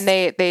 gross. And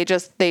they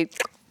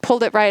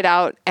pulled it right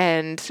out,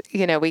 and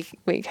you know we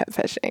kept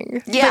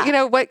fishing. Yeah. But, you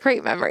know what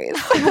great memories.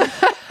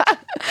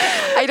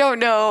 I don't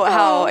know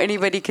how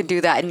anybody can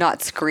do that and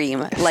not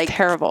scream. It's like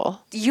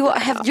terrible. You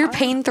have your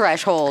pain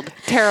threshold.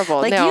 Terrible.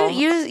 Like no.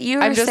 you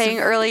were saying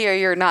earlier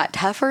you're not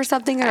tough or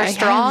something or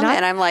strong,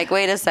 and I'm like,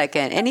 wait a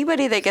second.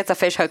 Anybody that gets a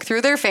fish hook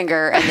through their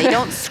finger and they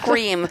don't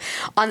scream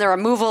on the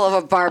removal of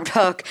a barbed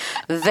hook,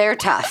 they're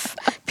tough.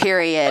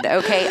 Period.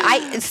 Okay.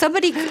 I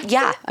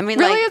mean,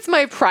 really, it's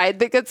my pride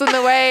that gets in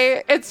the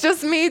way. It's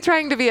just me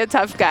trying to be a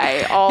tough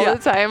guy all the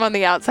time on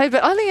the outside,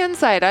 but on the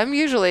inside,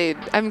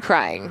 I'm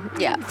crying.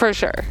 Yeah. For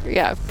sure.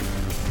 Yeah.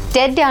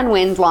 Dead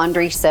Downwind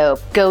Laundry Soap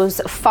goes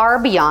far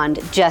beyond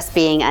just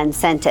being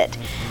unscented.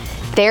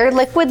 Their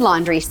liquid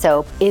laundry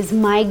soap is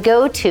my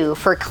go-to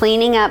for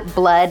cleaning up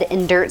blood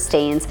and dirt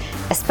stains,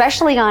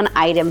 especially on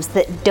items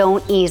that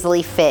don't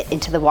easily fit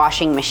into the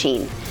washing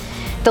machine.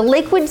 The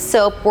liquid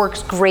soap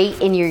works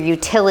great in your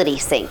utility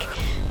sink.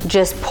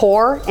 Just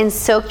pour and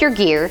soak your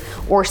gear,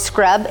 or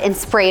scrub and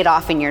spray it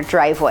off in your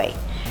driveway.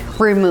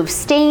 Remove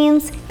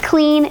stains,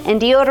 clean, and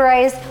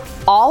deodorize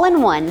all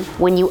in one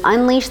when you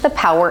unleash the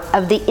power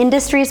of the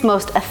industry's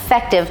most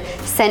effective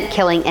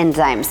scent-killing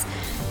enzymes.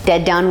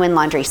 Dead Downwind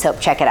Laundry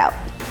Soap. Check it out.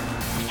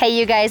 Hey,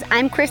 you guys,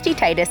 I'm Christy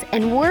Titus,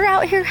 and we're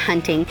out here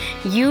hunting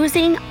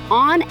using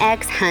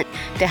OnX Hunt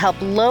to help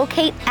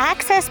locate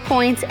access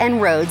points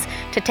and roads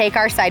to take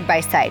our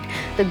side-by-side.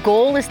 The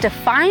goal is to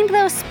find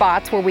those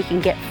spots where we can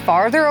get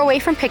farther away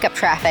from pickup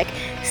traffic,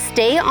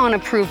 stay on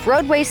approved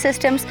roadway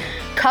systems,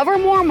 cover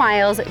more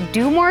miles,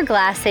 do more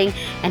glassing,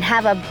 and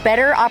have a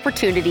better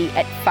opportunity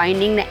at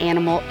finding the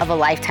animal of a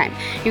lifetime.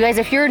 You guys,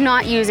 if you're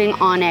not using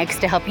OnX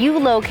to help you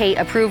locate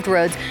approved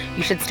roads,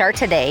 you should start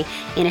today.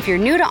 And if you're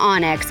new to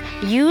OnX,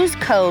 use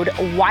code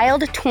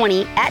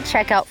WILD20 at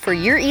checkout for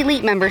your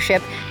elite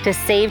membership to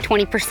save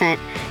 20%.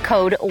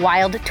 Code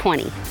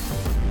WILD20.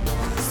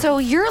 So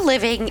you're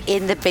living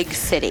in the big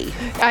city.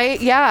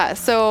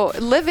 So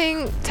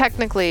living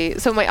technically,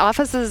 so my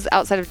office is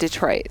outside of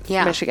Detroit,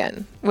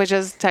 Michigan, which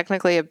is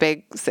technically a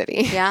big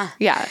city. Yeah.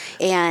 Yeah.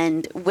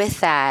 And with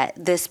that,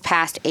 this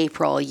past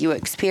April, you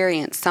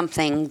experienced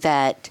something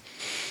that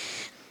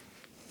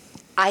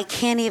I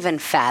can't even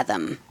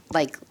fathom,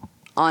 like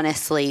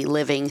honestly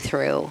living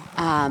through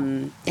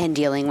and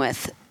dealing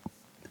with.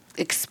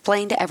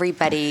 Explain to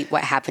everybody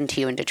what happened to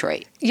you in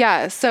Detroit.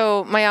 Yeah,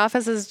 so my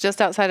office is just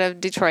outside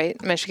of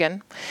Detroit,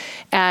 Michigan,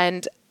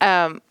 and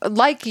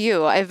like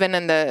you, I've been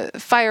in the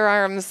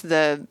firearms.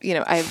 I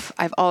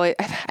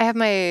have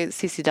my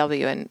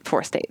CCW in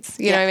 4 states.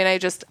 You know what I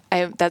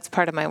mean? That's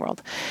part of my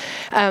world.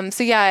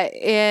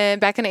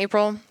 Back in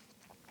April,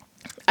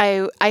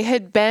 I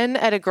had been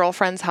at a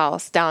girlfriend's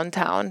house down in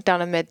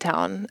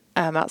Midtown,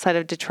 outside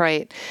of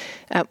Detroit,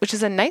 which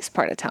is a nice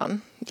part of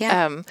town.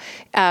 Yeah.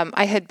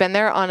 I had been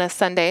there on a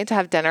Sunday to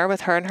have dinner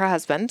with her and her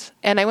husband,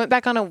 and I went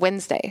back on a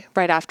Wednesday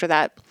right after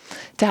that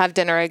to have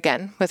dinner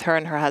again with her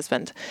and her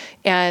husband.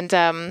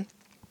 And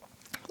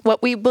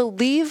what we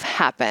believe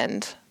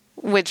happened,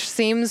 which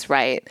seems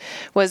right,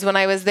 was when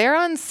I was there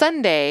on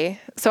Sunday.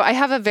 So I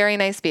have a very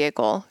nice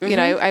vehicle. Mm-hmm. You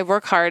know, I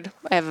work hard.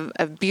 I have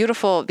a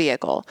beautiful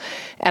vehicle,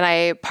 and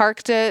I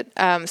parked it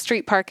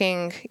street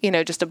parking.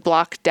 Just a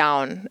block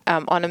down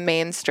on a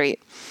main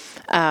street,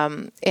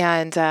 and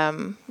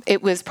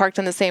it was parked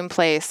in the same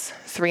place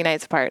 3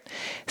 nights apart.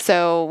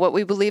 So what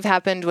we believe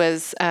happened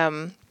was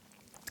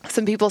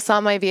some people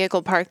saw my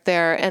vehicle parked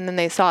there, and then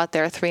they saw it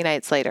there 3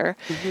 nights later.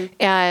 Mm-hmm.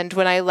 And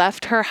when I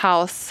left her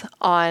house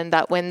on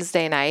that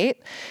Wednesday night,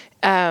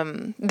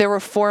 there were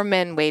 4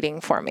 men waiting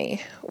for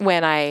me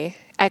when I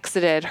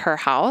exited her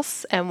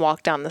house and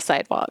walked down the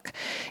sidewalk.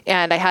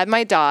 And I had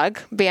my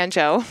dog,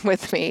 Banjo,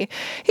 with me.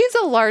 He's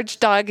a large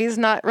dog. He's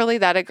not really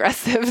that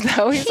aggressive,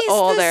 though. He's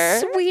older.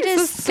 The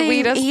sweetest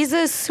thing. He's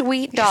a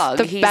sweet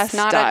dog. He's the best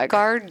not dog. A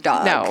guard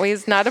dog. No,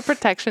 he's not a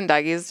protection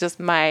dog. He's just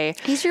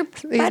He's your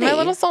buddy. He's my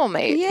little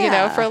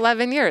soulmate, for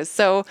 11 years.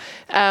 So,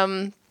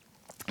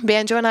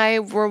 Banjo and I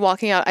were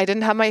walking out. I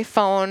didn't have my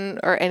phone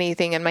or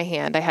anything in my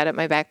hand. I had it in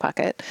my back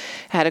pocket.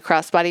 I had a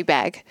crossbody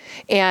bag.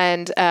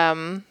 And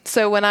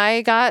so when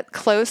I got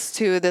close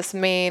to this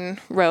main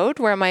road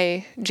where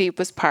my Jeep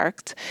was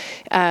parked,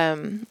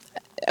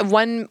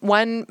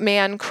 one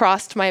man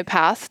crossed my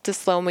path to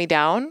slow me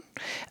down.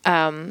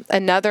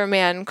 Another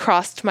man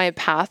crossed my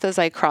path as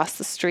I crossed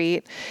the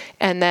street.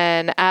 And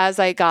then as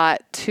I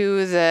got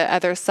to the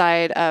other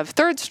side of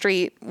 3rd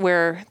Street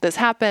where this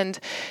happened,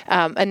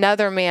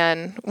 another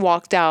man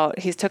walked out.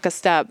 He took a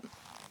step.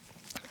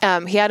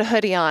 He had a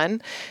hoodie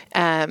on,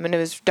 and it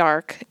was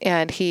dark.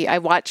 And I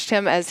watched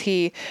him as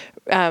he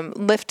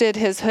lifted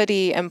his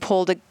hoodie and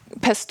pulled a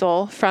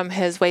pistol from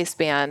his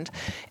waistband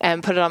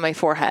and put it on my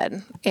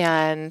forehead.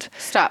 And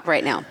stop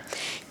right now.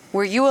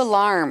 Were you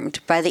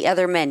alarmed by the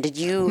other men? Did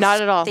you not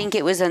at all think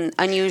it was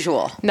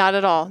unusual? Not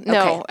at all.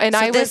 No. Okay. And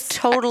this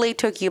totally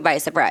took you by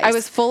surprise. I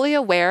was fully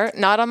aware,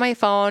 not on my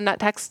phone, not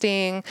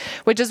texting,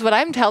 which is what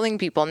I'm telling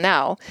people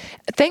now.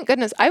 Thank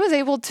goodness I was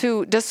able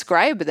to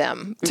describe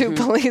them to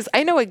police.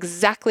 I know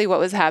exactly what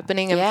was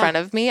happening in front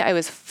of me. I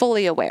was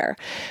fully aware.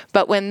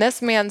 But when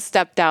this man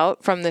stepped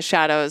out from the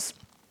shadows,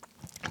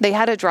 they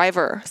had a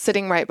driver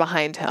sitting right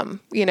behind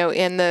him, in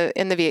the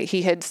vehicle.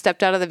 He had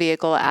stepped out of the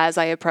vehicle as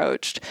I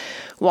approached,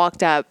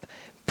 walked up,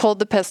 pulled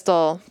the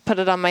pistol, put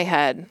it on my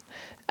head.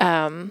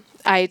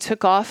 I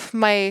took off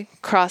my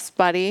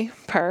crossbody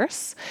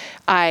purse.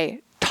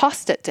 I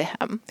tossed it to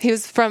him. He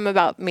was from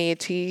about me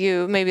to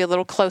you, maybe a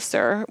little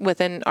closer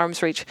within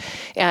arm's reach.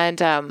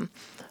 And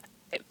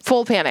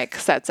full panic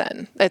sets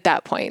in at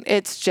that point.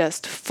 It's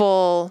just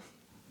full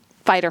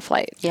fight or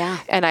flight. Yeah.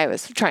 And I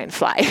was trying to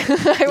fly.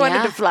 I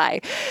wanted to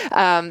fly.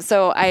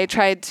 So I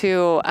tried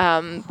to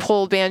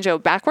pull Banjo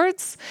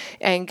backwards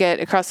and get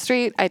across the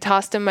street. I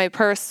tossed him my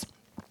purse.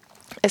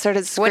 I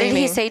started screaming. What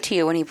did he say to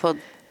you when he pulled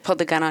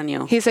the gun on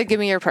you? He said, "Give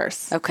me your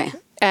purse." Okay.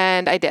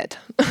 And I did,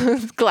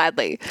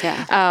 gladly.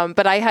 Yeah.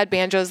 But I had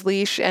Banjo's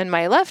leash in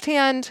my left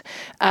hand.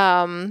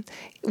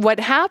 What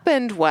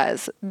happened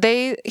was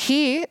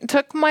he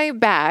took my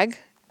bag.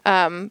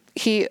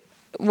 He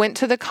went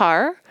to the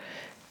car,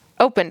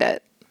 opened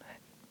it.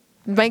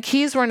 My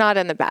keys were not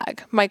in the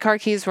bag. My car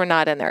keys were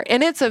not in there.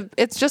 And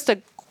it's just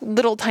a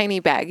little tiny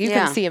bag. You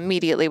can see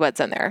immediately what's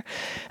in there.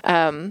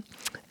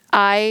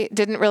 I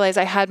didn't realize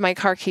I had my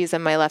car keys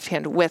in my left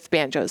hand with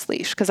Banjo's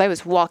leash because I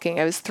was walking.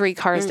 I was 3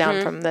 cars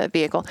down from the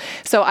vehicle.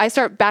 So I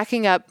start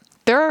backing up.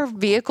 There are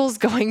vehicles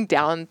going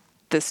down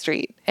the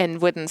street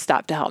and wouldn't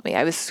stop to help me.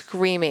 I was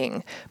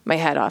screaming my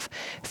head off.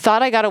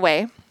 Thought I got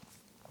away.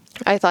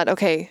 I thought,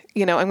 okay,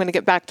 I'm going to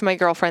get back to my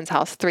girlfriend's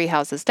house 3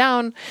 houses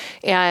down.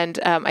 And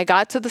I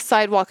got to the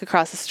sidewalk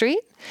across the street,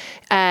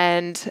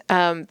 and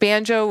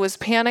Banjo was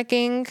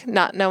panicking,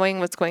 not knowing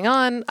what's going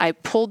on. I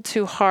pulled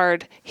too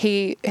hard.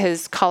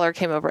 His collar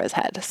came over his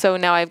head. So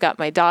now I've got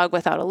my dog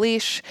without a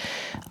leash.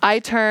 I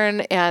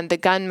turn, and the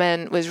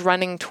gunman was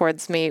running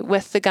towards me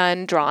with the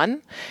gun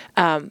drawn,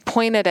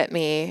 pointed at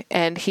me,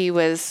 and he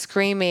was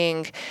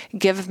screaming,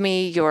 "Give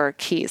me your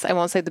keys." I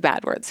won't say the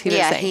bad words. He was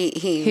saying,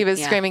 he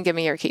was screaming, "Give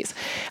me your keys."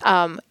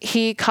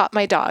 He caught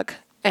my dog,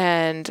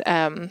 and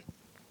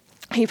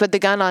he put the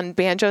gun on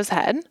Banjo's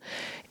head,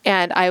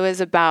 and I was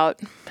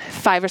about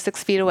 5 or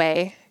 6 feet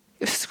away,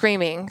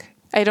 screaming.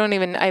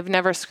 I've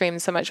never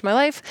screamed so much in my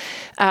life,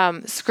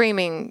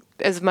 screaming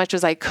as much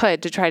as I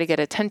could to try to get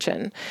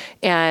attention.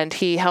 And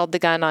he held the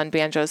gun on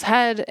Banjo's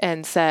head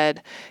and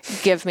said,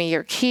 "Give me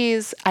your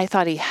keys." I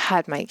thought he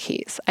had my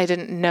keys. I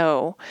didn't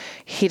know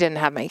he didn't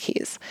have my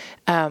keys.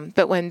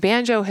 But when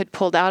Banjo had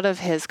pulled out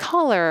of his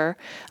collar,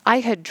 I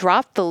had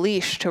dropped the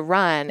leash to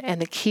run,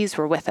 and the keys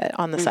were with it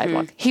on the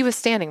sidewalk. He was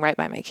standing right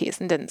by my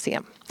keys and didn't see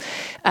him.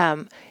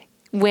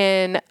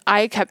 When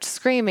I kept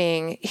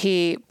screaming,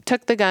 he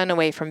took the gun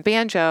away from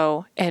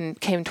Banjo and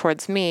came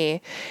towards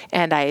me,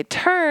 and I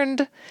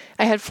turned.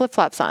 I had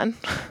flip-flops on,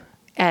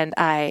 and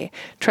I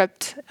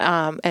tripped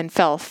and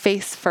fell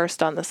face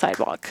first on the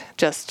sidewalk,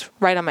 just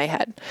right on my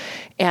head.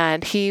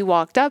 And he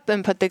walked up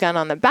and put the gun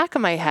on the back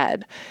of my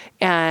head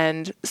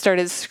and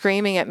started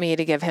screaming at me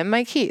to give him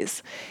my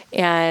keys.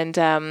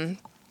 And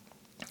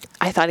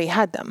I thought he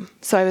had them.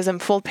 So I was in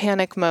full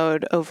panic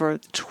mode over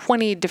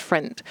 20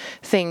 different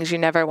things you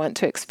never want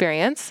to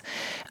experience.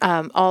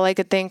 All I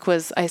could think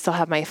was I still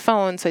have my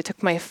phone. So I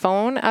took my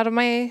phone out of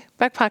my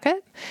back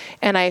pocket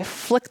and I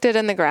flicked it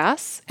in the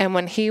grass. And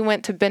when he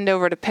went to bend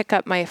over to pick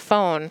up my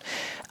phone,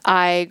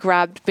 I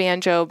grabbed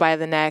Banjo by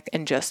the neck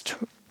and just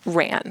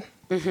ran.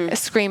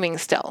 Screaming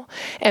still.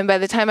 And by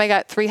the time I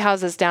got 3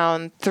 houses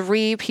down,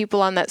 3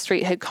 people on that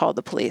street had called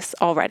the police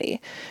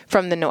already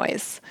from the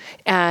noise.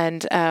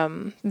 And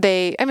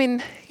they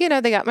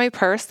got my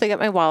purse, they got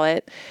my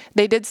wallet.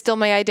 They did steal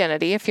my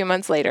identity a few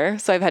months later.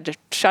 So I've had to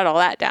shut all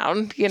that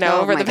down,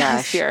 over the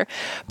past year.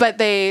 But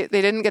they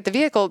didn't get the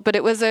vehicle, but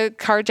it was a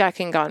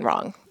carjacking gone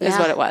wrong is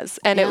what it was.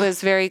 And it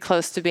was very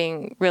close to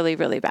being really,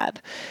 really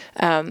bad.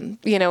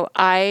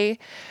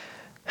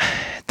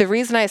 The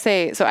reason I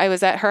say, so I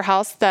was at her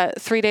house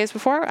that 3 days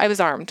before, I was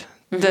armed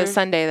the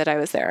Sunday that I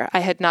was there. I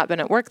had not been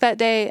at work that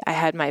day. I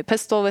had my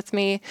pistol with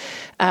me.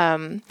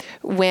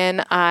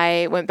 When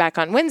I went back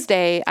on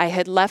Wednesday, I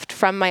had left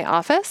from my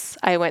office.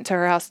 I went to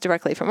her house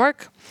directly from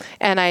work,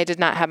 and I did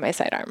not have my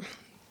sidearm.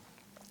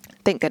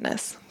 Thank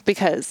goodness,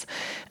 because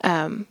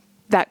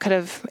that could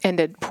have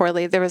ended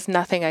poorly. There was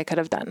nothing I could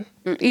have done.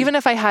 Even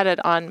if I had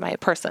it on my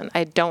person,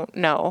 I don't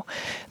know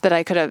that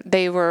I could have.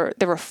 There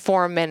were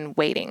 4 men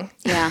waiting.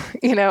 Yeah.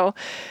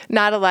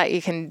 Not a lot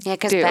you can do. Yeah,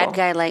 because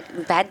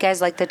bad guys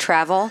like to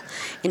travel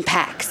in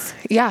packs.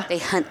 Yeah. They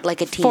hunt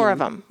like a team. 4 of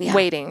them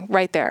waiting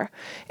right there.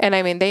 And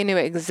I mean, they knew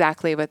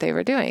exactly what they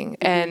were doing.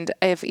 And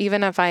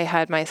even if I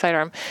had my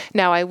sidearm.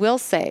 Now, I will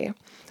say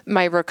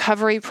my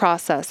recovery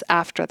process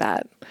after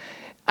that,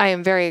 I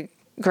am very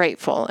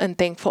grateful and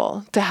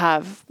thankful to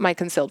have my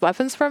concealed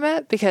weapons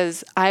permit,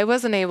 because I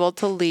wasn't able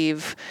to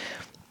leave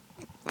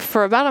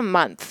for about a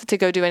month to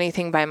go do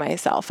anything by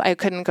myself. I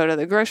couldn't go to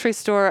the grocery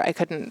store. I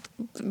couldn't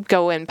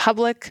go in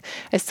public.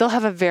 I still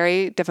have a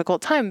very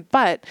difficult time,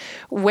 but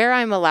where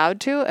I'm allowed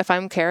to, if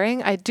I'm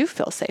carrying, I do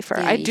feel safer.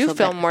 I do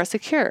feel more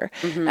secure.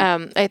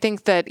 I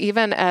think that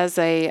even as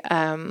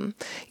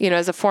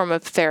as a form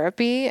of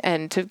therapy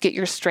and to get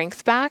your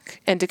strength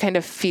back and to kind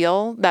of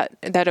feel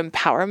that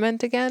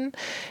empowerment again,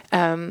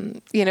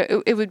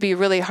 it would be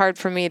really hard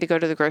for me to go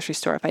to the grocery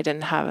store if I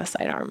didn't have a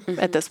sidearm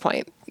at this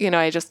point.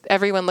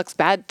 Everyone looks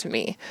bad to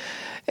me.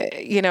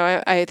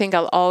 I think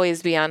I'll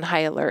always be on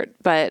high alert,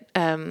 but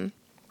and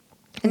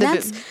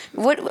that's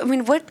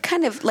what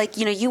kind of,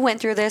 you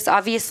went through this.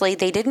 Obviously,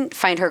 they didn't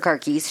find her car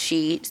keys.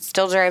 She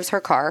still drives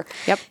her car.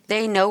 Yep.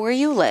 They know where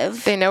you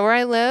live. They know where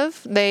I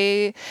live.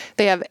 They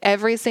have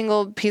every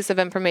single piece of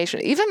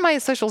information. Even my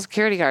Social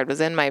Security card was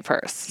in my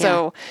purse. Yeah.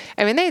 So,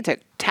 they took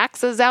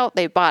taxes out.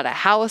 They bought a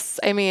house.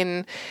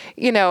 They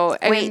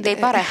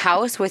bought a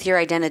house with your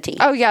identity.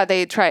 Oh, yeah.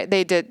 They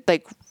did,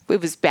 it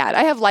was bad.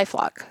 I have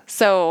LifeLock.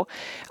 So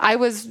I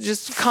was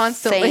just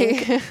constantly,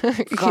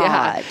 Thank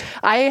God.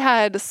 I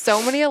had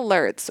so many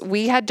alerts.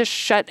 We had to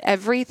shut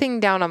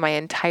everything down on my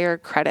entire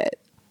credit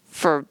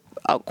for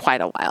quite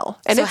a while.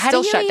 And so it's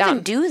still shut down.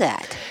 How do you even do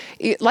that?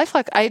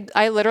 LifeLock,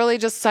 I literally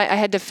I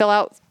had to fill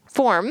out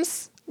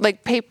forms,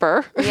 like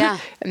paper,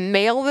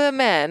 mail them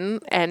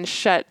in and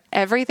shut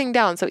everything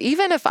down. So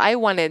even if I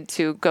wanted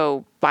to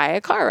go buy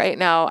a car right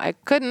now. I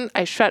couldn't.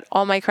 I shut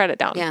all my credit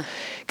down. Yeah.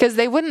 Because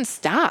they wouldn't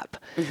stop.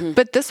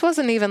 But this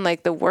wasn't even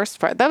like the worst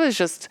part. That was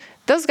just,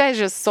 those guys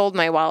just sold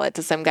my wallet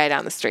to some guy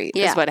down the street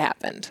is what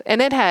happened.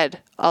 And it had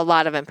a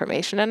lot of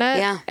information in it.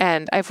 Yeah.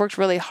 And I've worked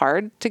really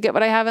hard to get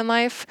what I have in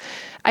life.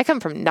 I come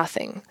from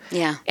nothing.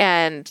 Yeah.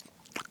 And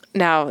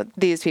now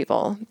these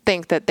people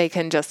think that they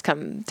can just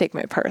come take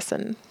my purse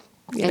and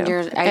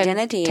your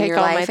identity and your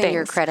life and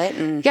your credit.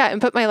 And and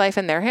put my life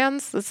in their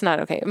hands. That's not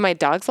okay. My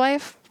dog's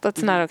life,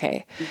 that's not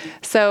okay.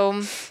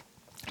 So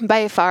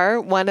by far,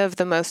 one of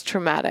the most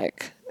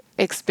traumatic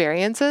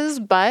experiences,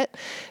 but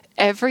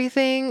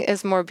everything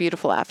is more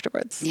beautiful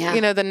afterwards.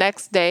 Yeah. The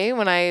next day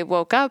when I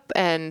woke up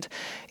and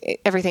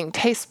everything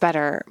tastes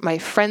better, my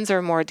friends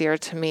are more dear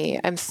to me.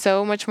 I'm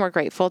so much more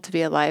grateful to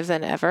be alive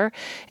than ever.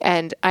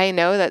 And I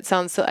know that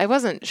sounds I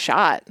wasn't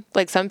shot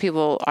like some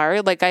people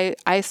are. Like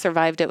I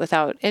survived it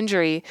without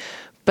injury.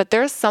 But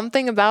there's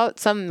something about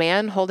some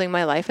man holding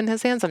my life in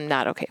his hands I'm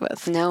not okay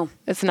with. No.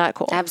 It's not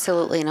cool.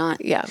 Absolutely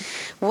not. Yeah.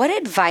 What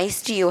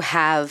advice do you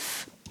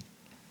have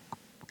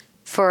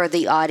for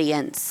the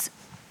audience?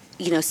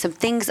 Some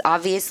things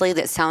obviously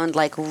that sound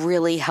like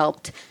really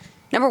helped,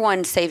 number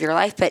one, save your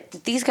life,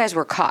 but these guys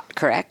were caught,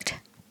 correct?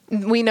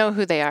 We know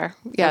who they are.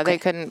 Yeah, Okay. they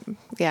couldn't,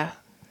 yeah.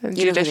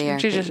 You know who they are.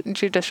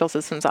 Judicial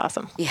system's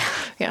awesome. Yeah.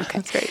 Yeah,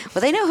 that's great.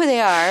 Well, they know who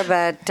they are,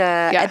 but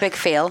epic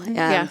fail.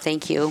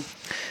 Thank you,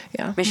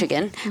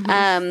 Michigan.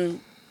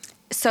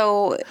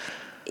 So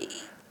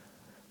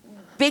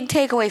big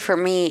takeaway for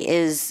me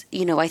is,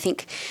 I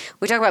think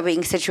we talk about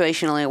being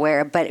situationally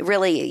aware, but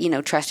really,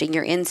 trusting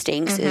your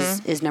instincts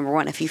is number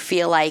one. If you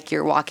feel like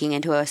you're walking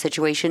into a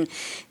situation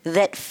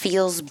that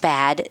feels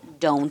bad,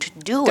 don't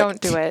do it.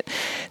 Don't do it.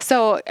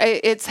 So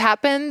it's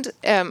happened.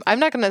 I'm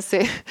not going to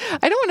say,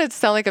 I don't want to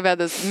sound like I've had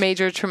this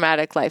major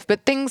traumatic life,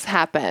 but things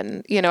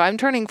happen. I'm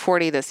turning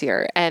 40 this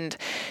year. And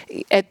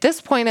at this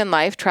point in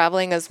life,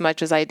 traveling as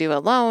much as I do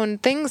alone,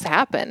 things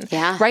happen.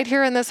 Yeah. Right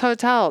here in this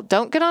hotel.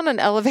 Don't get on an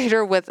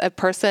elevator with a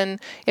person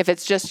if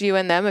it's just you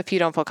and them, if you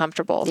don't feel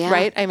comfortable,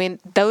 right? I mean,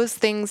 those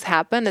things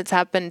happen. It's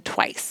happened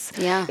twice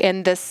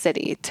in this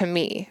city to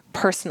me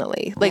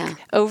personally. Like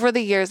over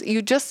the years,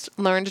 you just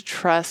learn to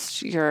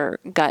trust your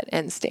gut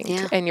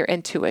instinct and your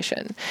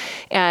intuition.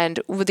 And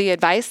the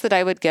advice that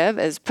I would give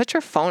is put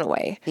your phone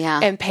away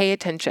and pay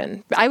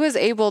attention. I was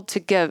able to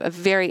give a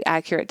very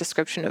accurate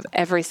description of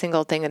every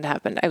single thing that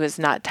happened. I was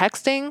not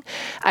texting.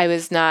 I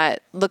was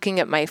not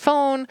looking at my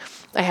phone.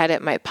 I had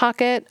it in my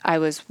pocket. I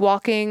was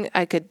walking.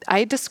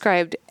 I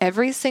described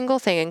every single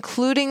thing,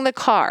 including the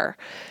car,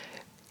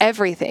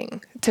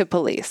 everything to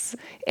police.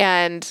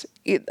 And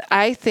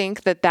I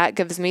think that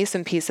gives me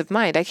some peace of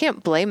mind. I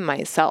can't blame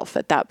myself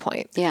at that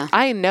point. Yeah.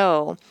 I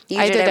know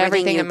I did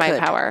everything in my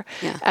power.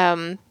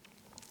 Yeah.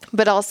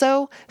 But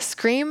also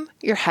scream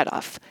your head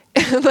off.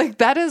 Like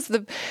that is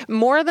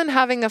more than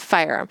having a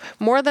firearm,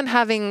 more than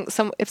having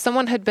if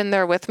someone had been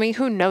there with me,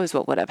 who knows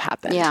what would have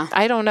happened? Yeah.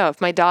 I don't know.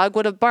 If my dog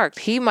would have barked,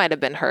 he might have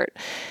been hurt.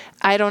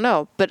 I don't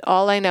know. But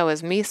all I know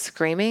is me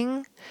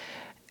screaming,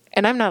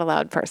 and I'm not a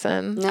loud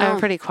person. No. I'm a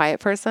pretty quiet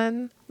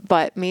person.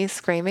 But me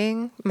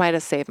screaming might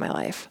have saved my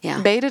life.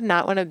 Yeah. They did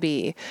not want to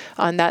be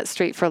on that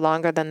street for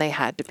longer than they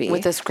had to be.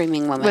 With a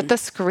screaming woman. With a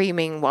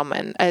screaming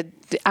woman.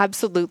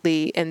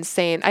 Absolutely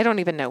insane. I don't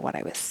even know what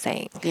I was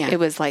saying. Yeah. It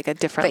was like a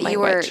different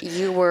language.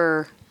 You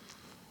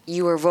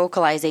were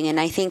vocalizing, and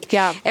I think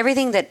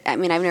everything that, I've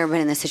never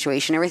been in this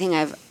situation. Everything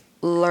I've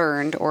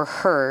learned or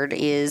heard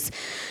is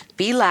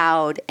be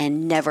loud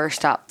and never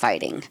stop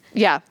fighting.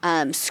 Yeah.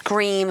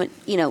 Scream,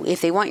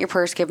 if they want your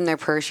purse, give them their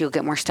purse, you'll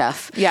get more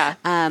stuff. Yeah.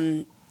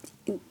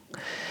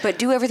 But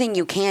do everything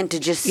you can to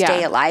just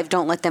stay alive.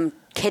 Don't let them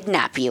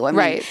kidnap you.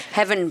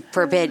 Heaven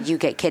forbid you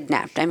get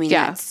kidnapped.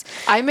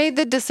 I made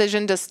the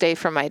decision to stay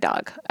for my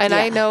dog. And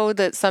I know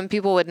that some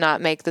people would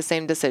not make the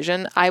same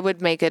decision. I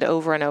would make it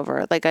over and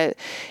over. Like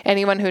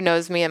anyone who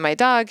knows me and my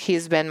dog,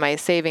 he's been my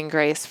saving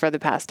grace for the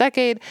past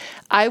decade.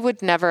 I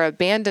would never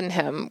abandon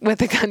him with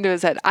a gun to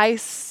his head. I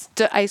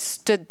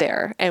stood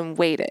there and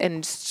waited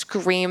and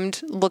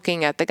screamed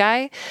looking at the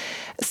guy.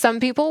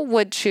 Some people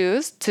would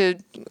choose to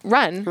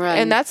run.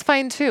 And that's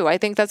fine too. I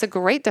think that's a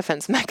great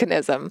defense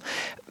mechanism.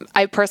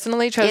 I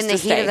personally chose to stay. In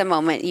the heat of the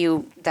moment,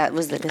 that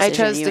was the decision I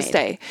chose you to made.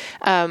 stay.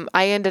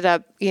 I ended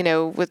up,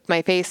 with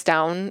my face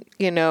down,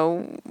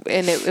 and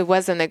it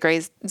wasn't a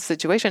great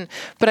situation,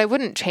 but I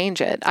wouldn't change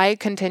it. I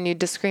continued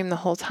to scream the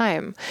whole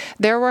time.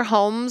 There were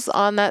homes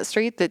on that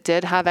street that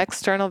did have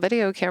external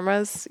video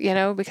cameras,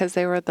 because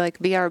they were like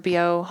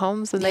VRBO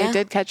homes, and they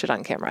did catch it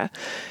on camera,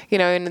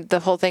 and the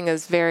whole thing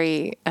is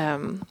very,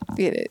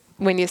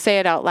 when you say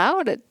it out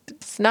loud,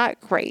 it's not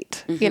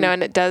great,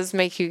 and it does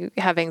make you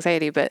have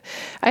anxiety, but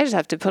I just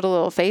have to put a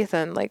little faith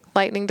in, like,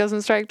 lightning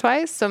doesn't strike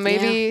twice. So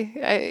maybe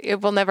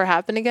it will never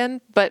happen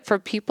again. But for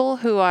people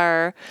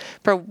for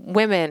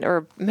women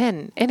or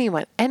men,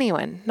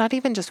 anyone, not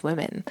even just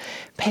women,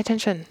 pay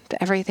attention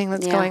to everything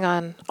that's going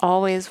on.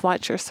 Always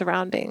watch your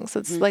surroundings.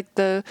 It's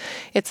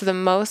it's the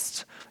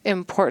most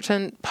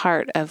important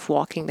part of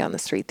walking down the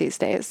street these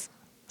days.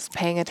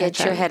 paying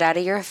attention. Get your head out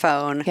of your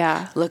phone.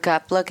 Yeah. Look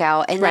up, look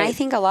out. And I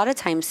think a lot of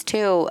times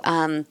too,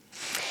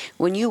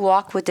 when you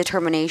walk with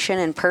determination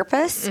and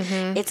purpose,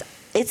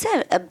 it's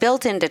a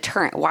built-in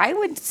deterrent. Why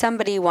would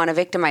somebody want to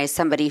victimize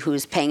somebody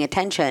who's paying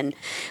attention?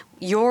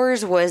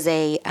 Yours was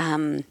a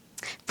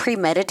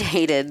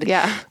premeditated.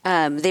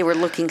 Yeah. They were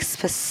looking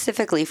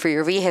specifically for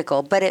your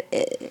vehicle. But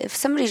if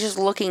somebody's just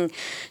looking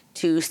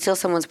to steal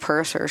someone's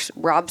purse or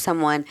rob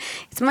someone,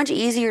 it's much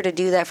easier to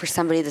do that for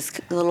somebody that's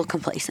a little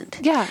complacent.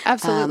 Yeah,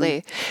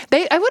 absolutely.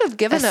 I would have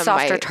given him a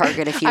softer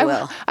target, if you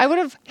will. I would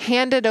have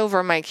handed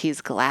over my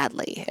keys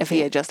gladly if he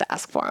had just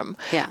asked for them.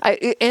 Yeah.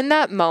 In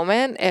that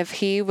moment, if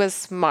he was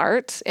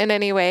smart in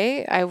any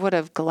way, I would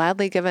have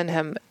gladly given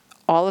him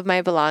all of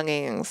my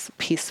belongings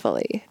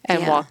peacefully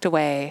and walked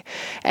away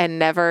and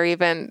never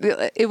even,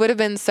 it would have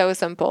been so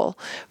simple.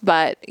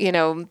 But,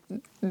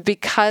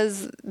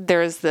 because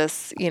there's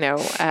this, like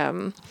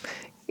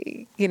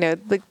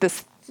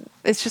this,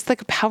 it's just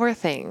like a power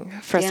thing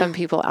for some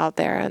people out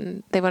there,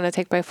 and they want to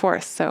take by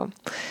force. So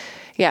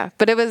yeah,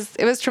 but it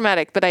was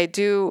traumatic, but I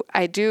do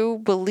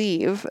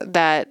believe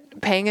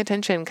that paying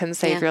attention can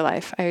save your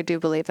life. I do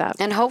believe that.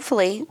 And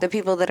hopefully the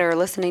people that are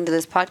listening to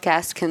this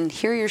podcast can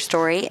hear your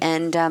story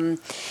and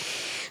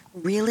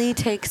really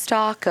take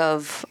stock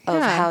of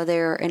how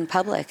they're in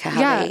public,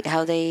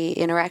 how they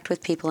interact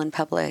with people in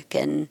public,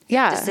 and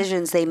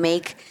decisions they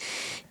make.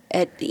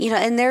 And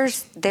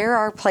there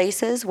are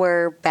places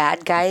where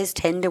bad guys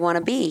tend to want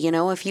to be.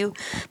 If you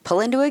pull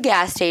into a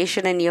gas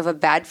station and you have a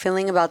bad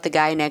feeling about the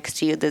guy next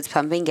to you that's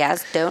pumping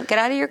gas, don't get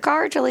out of your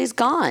car till he's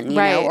gone.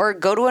 Or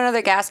go to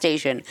another gas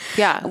station.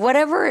 Yeah,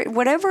 whatever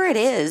it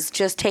is,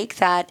 just take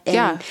that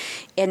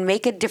and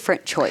make a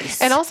different choice.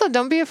 And also,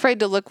 don't be afraid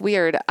to look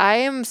weird. I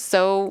am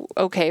so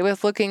okay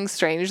with looking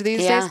strange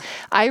these days.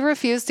 I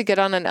refuse to get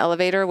on an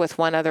elevator with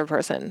one other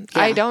person.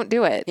 I don't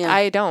do it.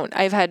 I don't.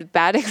 I've had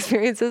bad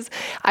experiences.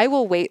 I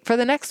will wait for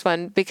the next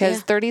one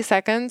because 30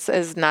 seconds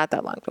is not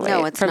that long to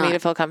wait for me to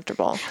feel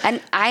comfortable.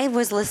 And I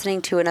was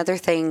listening to another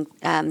thing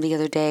the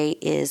other day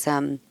is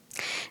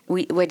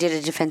we did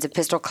a defensive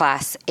pistol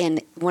class,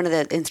 and one of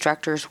the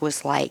instructors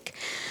was like,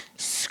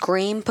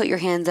 scream, put your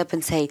hands up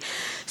and say,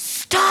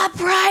 "Stop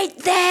right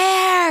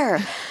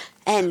there!"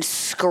 and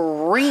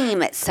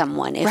scream at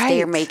someone if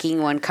they are making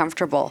you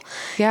uncomfortable.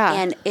 Yeah.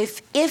 And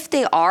if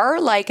they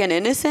are like an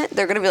innocent,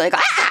 they're going to be like,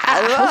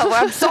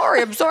 I'm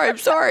sorry.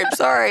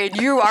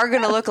 And you are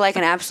going to look like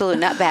an absolute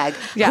nutbag.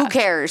 Yeah. Who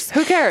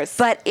cares?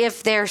 But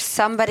if there's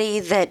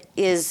somebody that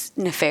is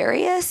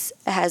nefarious,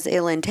 has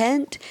ill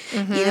intent,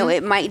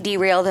 it might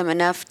derail them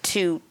enough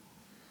to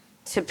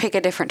pick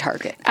a different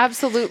target.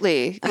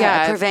 Absolutely.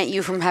 Prevent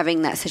you from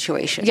having that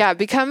situation. Yeah.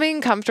 Becoming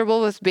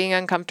comfortable with being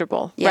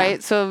uncomfortable,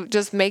 right? So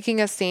just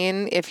making a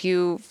scene if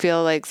you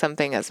feel like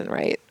something isn't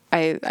right.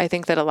 I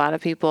think that a lot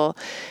of people,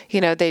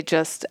 they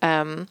just,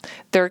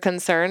 they're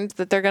concerned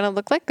that they're going to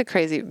look like the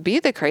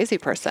crazy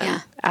person.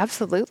 Yeah.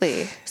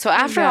 Absolutely. So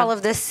after all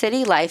of this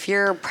city life,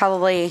 you're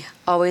probably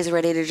always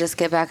ready to just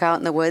get back out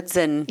in the woods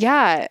and.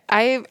 Yeah.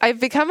 I've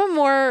become a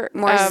more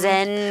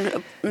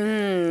zen,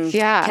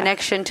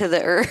 connection to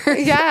the earth.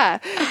 Yeah.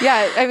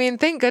 I mean,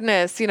 thank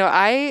goodness,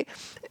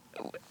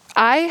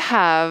 I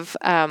have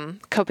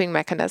coping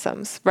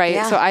mechanisms, right?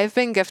 Yeah. So I've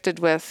been gifted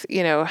with,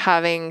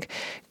 having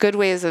good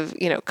ways of,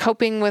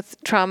 coping with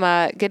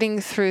trauma,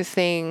 getting through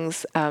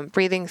things,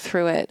 breathing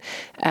through it.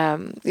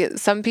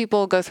 Some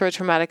people go through a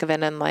traumatic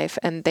event in life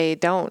and they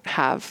don't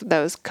have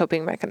those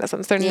coping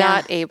mechanisms. They're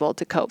not able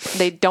to cope.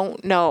 They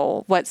don't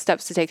know what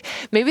steps to take.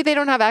 Maybe they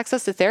don't have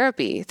access to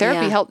therapy.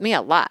 Therapy helped me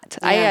a lot.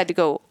 I had to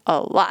go a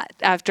lot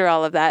after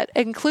all of that,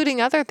 including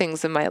other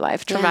things in my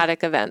life,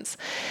 traumatic events.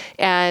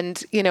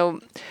 And,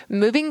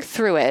 moving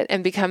through it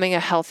and becoming a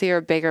healthier,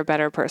 bigger,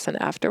 better person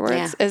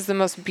afterwards is the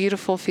most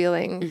beautiful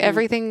feeling. Mm-hmm.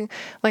 Everything,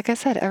 like I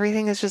said,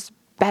 everything is just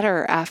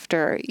better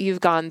after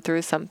you've gone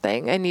through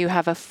something and you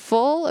have a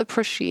full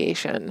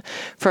appreciation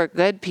for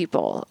good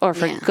people or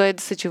for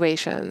good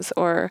situations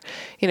or,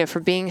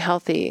 for being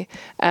healthy.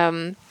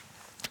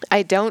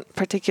 I don't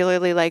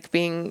particularly like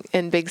being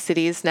in big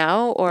cities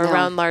now or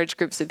around large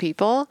groups of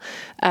people,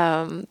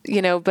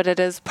 but it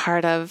is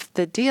part of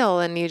the deal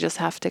and you just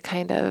have to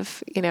kind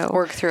of,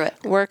 work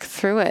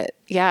through it.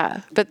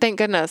 Yeah. But thank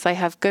goodness I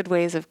have good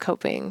ways of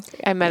coping.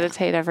 I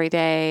meditate every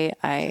day.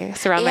 I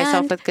surround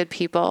myself with good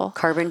people.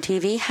 Carbon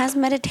TV has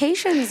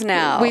meditations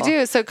now. We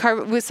do. So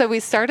we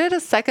started a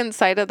second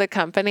side of the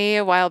company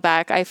a while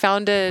back. I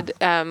founded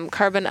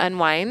Carbon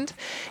Unwind,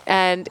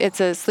 and it's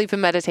a sleep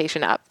and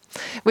meditation app,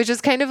 which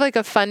is kind of like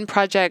a fun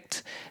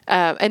project,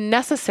 a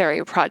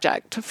necessary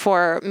project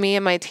for me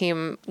and my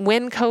team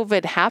when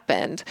COVID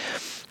happened.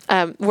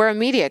 We're a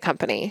media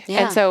company.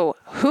 Yeah. And so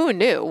who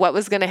knew what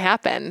was going to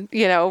happen,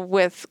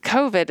 with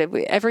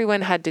COVID?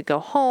 Everyone had to go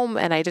home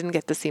and I didn't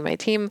get to see my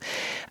team.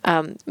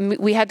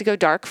 We had to go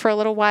dark for a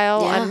little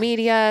while on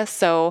media.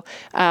 So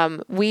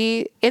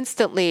we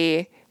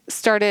instantly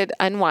started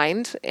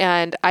Unwind,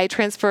 and I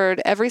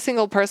transferred every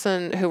single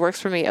person who works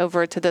for me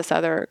over to this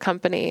other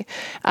company.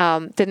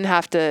 Didn't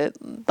have to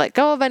let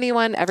go of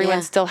anyone.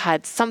 Everyone still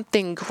had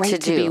something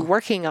great to be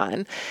working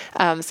on.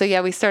 So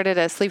yeah, we started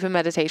a sleep and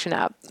meditation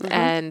app,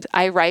 and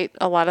I write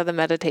a lot of the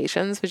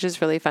meditations, which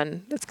is really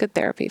fun. It's good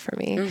therapy for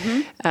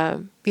me.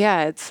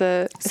 Yeah, it's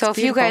so if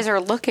you guys are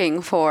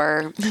looking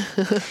for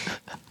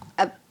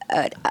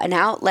an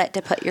outlet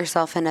to put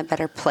yourself in a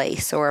better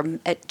place, or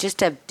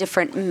just a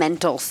different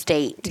mental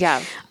state,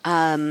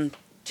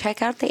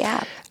 check out the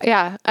app.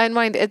 Yeah,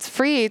 Unwind. It's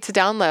free to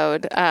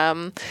download.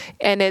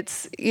 And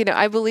it's,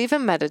 I believe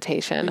in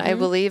meditation. I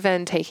believe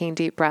in taking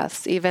deep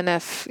breaths, even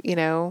if,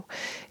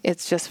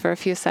 it's just for a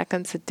few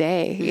seconds a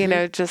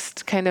day,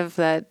 just kind of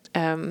that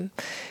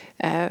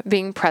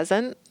being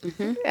present.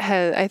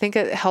 I think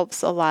it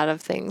helps a lot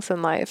of things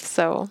in life.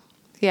 So,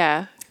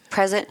 yeah.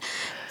 Present,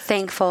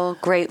 thankful,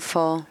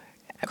 grateful.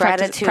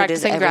 Gratitude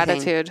practicing is everything.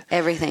 Gratitude.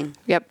 Everything.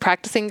 Yep.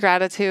 Practicing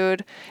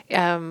gratitude.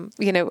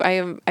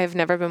 I've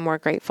never been more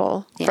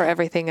grateful for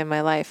everything in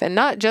my life, and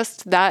not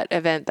just that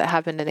event that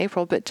happened in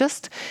April, but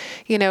just,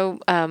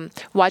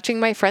 watching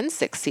my friends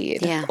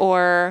succeed,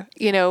 or,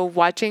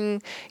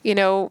 watching,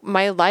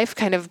 my life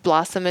kind of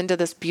blossom into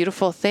this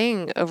beautiful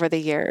thing over the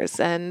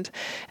years. And,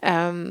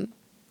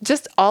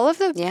 just all of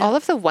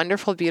the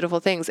wonderful,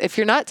 beautiful things. If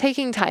you're not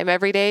taking time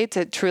every day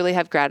to truly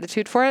have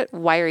gratitude for it,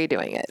 why are you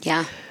doing it?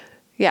 Yeah.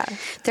 Yeah.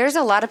 There's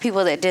a lot of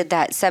people that did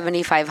that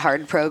 75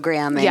 Hard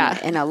program.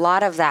 And a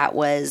lot of that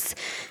was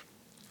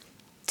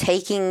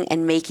taking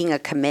and making a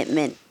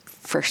commitment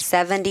for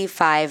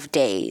 75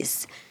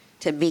 days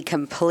to be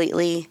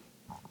completely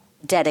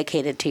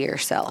dedicated to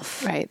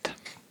yourself. Right.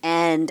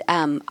 And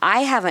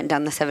I haven't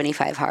done the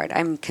 75 Hard.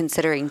 I'm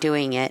considering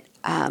doing it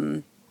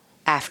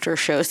after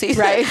show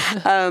season.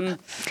 Right.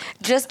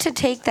 Just to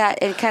take that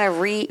and kind of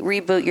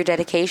reboot your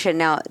dedication.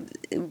 Now,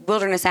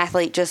 Wilderness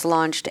Athlete just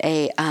launched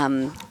a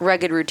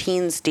Rugged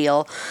Routines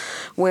deal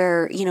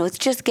where, it's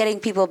just getting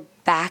people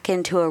back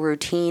into a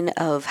routine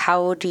of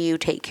how do you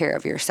take care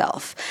of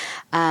yourself,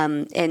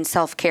 and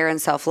self-care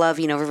and self-love.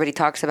 Everybody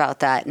talks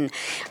about that. And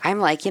I'm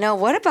like,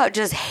 what about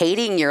just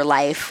hating your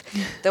life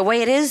the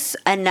way it is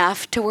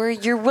enough to where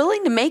you're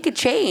willing to make a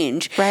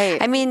change?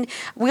 Right.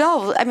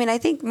 I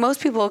think most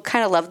people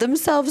kind of love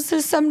themselves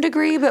to some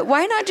degree, but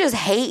why not just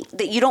hate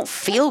that you don't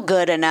feel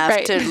good enough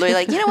to be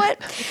like,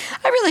 what?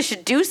 I really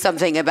should do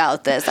something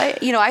about this.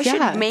 I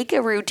should make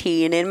a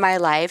routine in my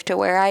life to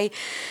where I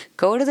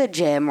go to the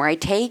gym, where I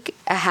take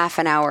a half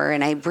an hour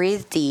and I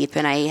breathe deep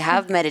and I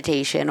have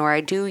meditation, or I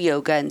do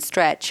yoga and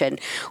stretch, and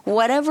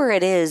whatever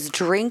it is,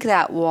 drink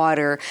that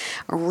water,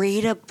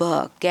 read a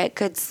book, get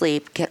good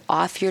sleep, get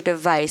off your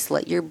device,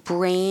 let your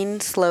brain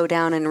slow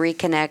down and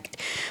reconnect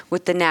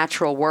with the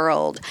natural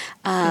world.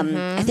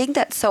 I think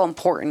that's so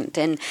important.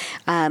 And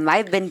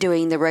I've been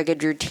doing the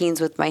Rugged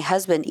Routines with my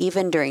husband,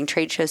 even during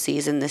trade show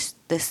season this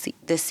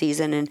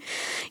season. And,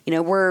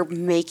 we're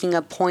making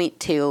a point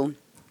to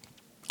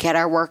get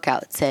our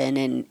workouts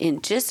in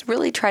and just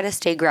really try to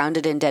stay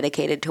grounded and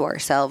dedicated to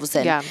ourselves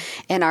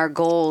and our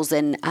goals.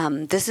 And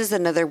this is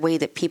another way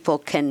that people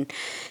can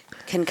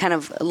kind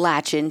of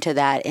latch into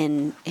that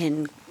and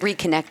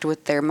reconnect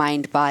with their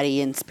mind, body,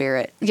 and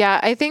spirit.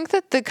 Yeah, I think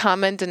that the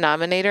common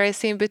denominator I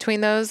see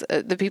between those,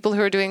 the people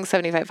who are doing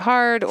 75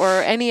 Hard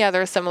or any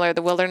other similar,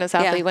 the Wilderness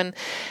Athlete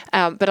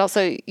but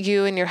also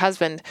you and your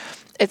husband,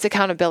 it's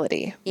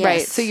accountability,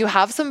 right? So you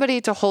have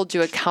somebody to hold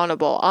you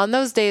accountable on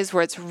those days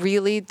where it's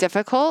really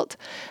difficult.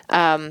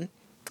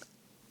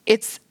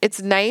 It's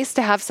nice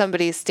to have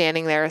somebody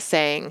standing there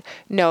saying,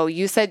 no,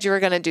 you said you were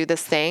going to do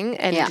this thing,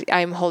 and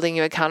I'm holding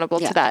you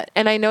accountable to that.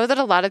 And I know that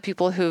a lot of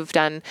people who've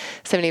done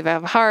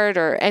 75 Hard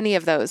or any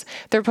of those,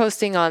 they're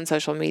posting on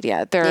social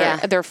media.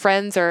 Their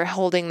friends are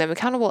holding them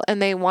accountable,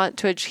 and they want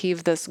to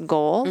achieve this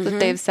goal that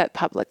they've set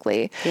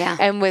publicly. Yeah.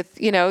 And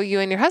with, you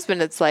and your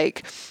husband, it's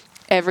like,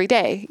 every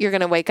day you're going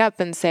to wake up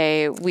and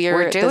say,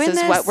 this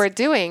is what we're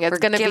doing. It's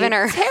going to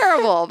be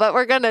terrible, but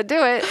we're going to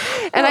do it.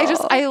 And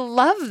I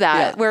love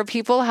that where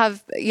people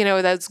have,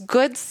 those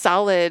good,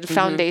 solid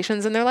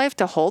foundations in their life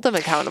to hold them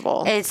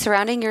accountable. It's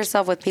surrounding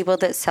yourself with people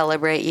that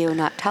celebrate you,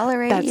 not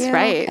tolerate you. That's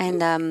right.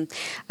 And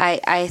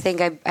I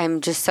think I'm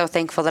just so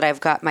thankful that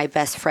I've got my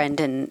best friend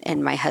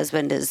and my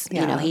husband is,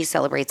 he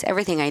celebrates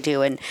everything I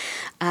do. And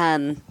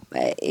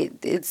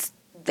it's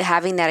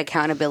having that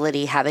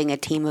accountability, having a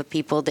team of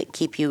people that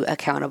keep you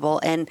accountable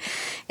and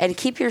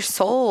keep your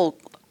soul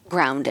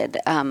grounded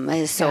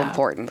is so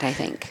important, I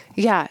think.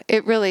 Yeah,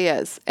 it really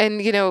is.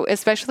 And,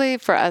 especially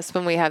for us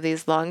when we have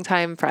these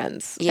longtime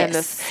friends. Yes. And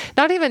this,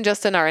 not even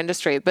just in our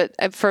industry,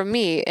 but for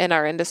me in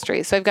our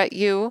industry. So I've got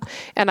you,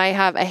 and I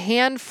have a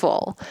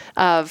handful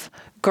of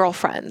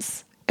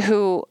girlfriends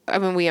who,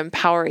 we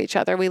empower each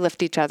other. We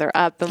lift each other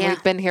up. And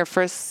we've been here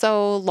for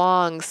so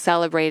long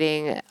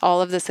celebrating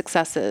all of the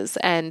successes.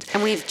 And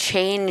we've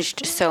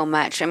changed so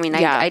much.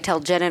 I tell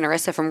Jen and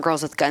Arissa from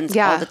Girls with Guns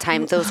all the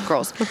time, those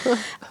girls.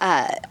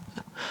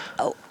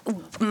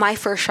 my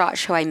first SHOT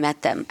Show, I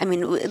met them. I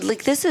mean,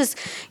 like, this is,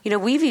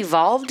 we've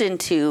evolved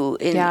into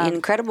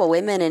incredible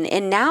women.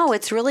 And now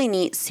it's really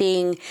neat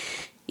seeing,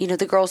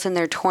 the girls in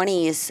their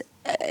 20s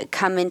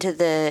come into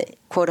the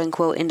quote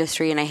unquote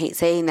industry. And I hate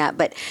saying that,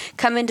 but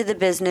come into the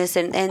business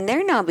and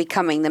they're now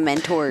becoming the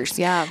mentors.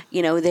 Yeah.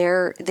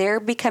 They're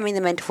becoming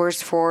the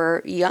mentors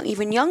for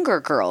even younger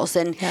girls.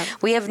 And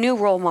we have new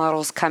role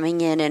models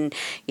coming in, and,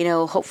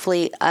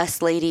 hopefully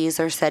us ladies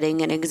are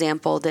setting an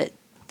example that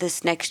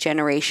this next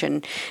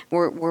generation,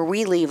 where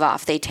we leave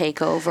off, they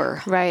take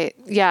over. Right.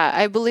 Yeah.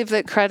 I believe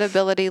that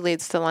credibility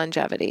leads to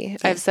longevity.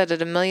 Yes. I've said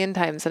it a million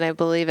times, and I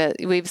believe it.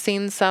 We've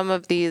seen some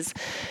of these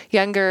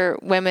younger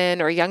women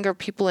or younger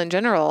people in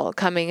general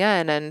coming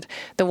in, and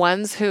the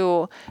ones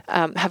who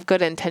have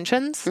good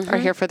intentions are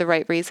here for the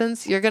right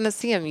reasons. You're going to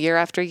see them year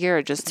after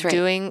year just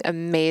doing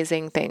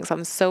amazing things.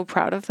 I'm so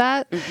proud of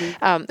that.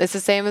 It's the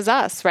same as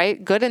us,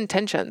 right? Good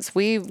intentions.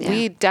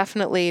 We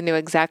definitely knew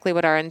exactly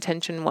what our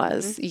intention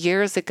was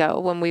years ago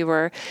when we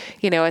were,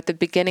 at the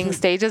beginning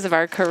stages of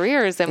our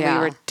careers, and we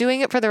were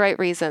doing it for the right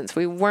reasons.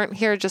 We weren't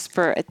here just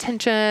for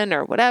attention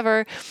or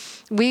whatever.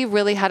 We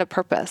really had a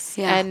purpose.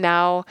 Yeah. And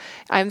now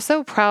I'm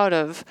so proud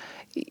of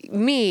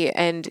me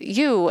and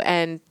you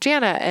and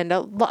Jana and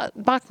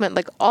Bachman,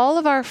 like all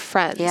of our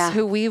friends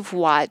who we've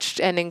watched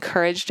and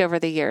encouraged over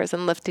the years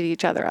and lifted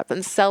each other up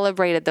and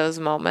celebrated those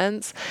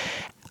moments.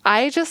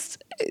 I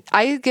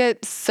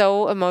get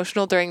so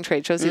emotional during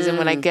trade show season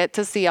when I get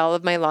to see all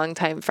of my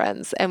longtime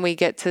friends and we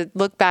get to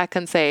look back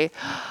and say,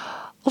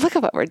 look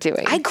at what we're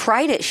doing. I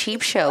cried at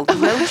Sheep Show.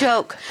 No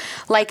joke.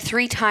 Like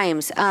 3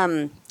 times.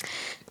 I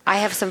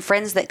have some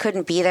friends that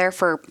couldn't be there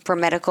for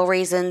medical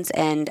reasons.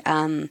 And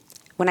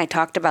when I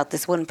talked about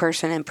this one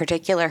person in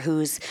particular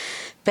who's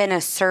been a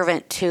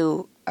servant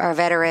to our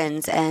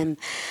veterans, and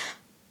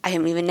I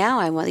am even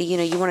now,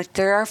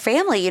 they're our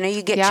family,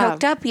 you get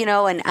choked up,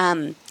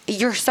 and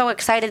you're so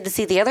excited to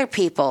see the other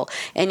people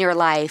in your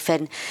life.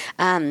 And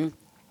I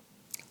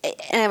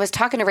was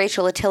talking to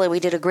Rachel Attila. We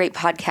did a great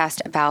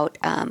podcast about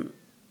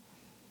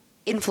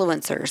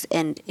influencers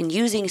and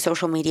using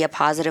social media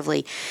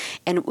positively.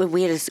 And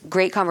we had a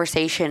great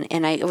conversation.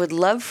 And I would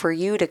love for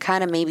you to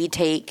kind of maybe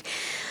take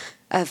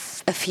a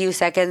few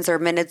seconds or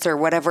minutes or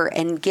whatever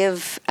and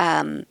give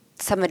some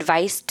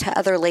advice to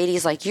other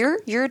ladies. Like,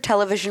 you're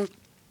television.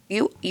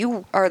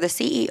 You are the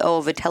CEO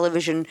of a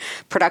television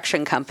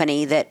production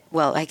company that,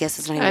 well, I guess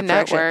it's not even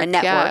a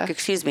network,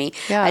 excuse me.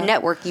 Yeah. A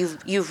network.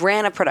 You've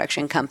ran a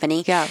production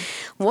company. Yeah.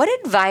 What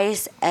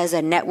advice as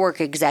a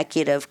network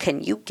executive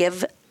can you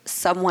give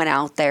someone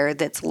out there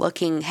that's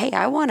looking, hey,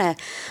 I want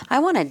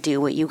to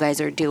do what you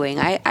guys are doing.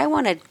 I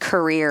want a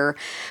career.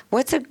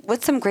 What's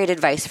some great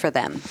advice for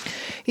them?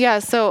 Yeah.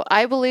 So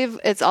I believe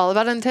it's all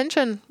about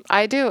intention.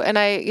 I do. And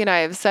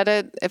I've said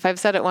it, if I've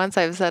said it once,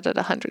 I've said it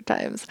 100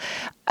 times.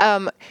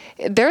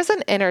 There's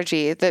an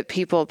energy that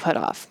people put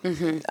off.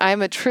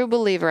 I'm a true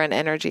believer in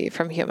energy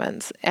from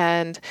humans.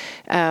 And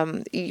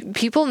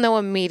people know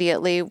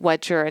immediately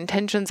what your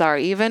intentions are,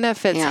 even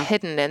if it's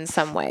hidden in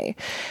some way.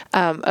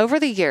 Over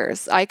the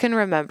years, I can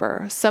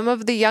remember some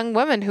of the young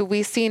women who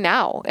we see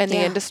now in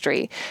the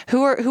industry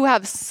who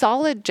have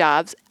solid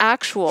jobs,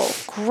 actual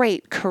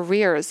great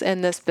careers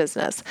in this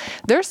business.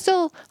 They're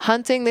still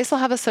hunting. They still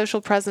have a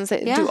social presence.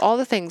 They do all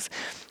the things.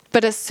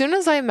 But as soon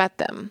as I met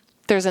them,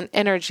 there's an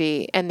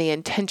energy and the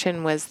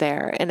intention was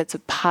there, and it's a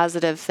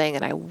positive thing.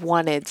 And I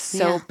wanted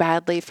so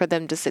badly for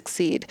them to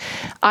succeed.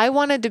 I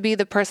wanted to be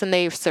the person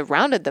they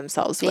surrounded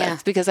themselves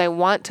with because I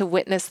want to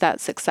witness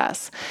that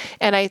success.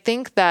 And I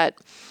think that,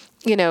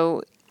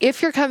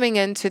 if you're coming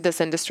into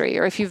this industry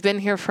or if you've been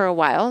here for a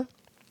while,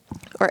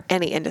 or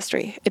any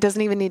industry, it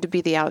doesn't even need to be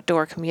the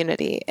outdoor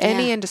community,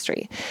 any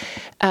industry,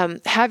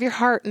 have your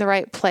heart in the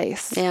right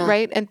place,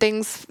 right? And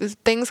things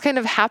kind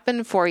of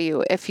happen for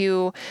you if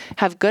you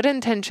have good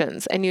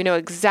intentions and you know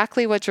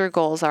exactly what your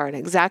goals are and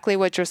exactly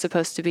what you're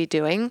supposed to be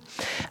doing.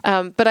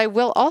 But I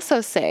will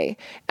also say,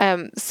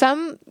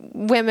 some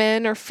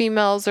women or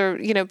females or,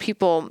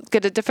 people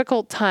get a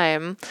difficult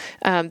time.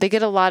 They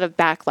get a lot of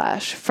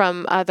backlash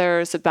from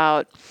others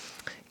about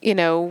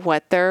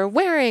what they're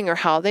wearing or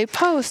how they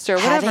post or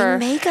whatever. Having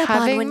makeup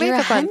on when you're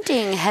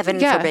hunting, heaven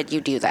forbid you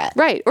do that.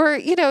 Right.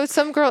 Or,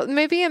 some girl,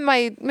 maybe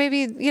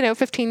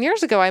 15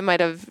 years ago, I might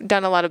have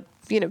done a lot of,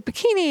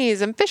 bikinis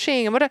and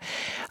fishing and whatever.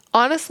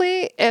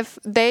 Honestly, if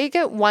they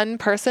get one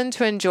person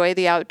to enjoy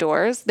the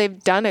outdoors,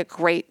 they've done a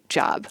great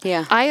job.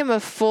 Yeah. I am a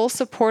full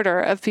supporter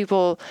of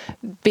people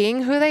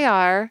being who they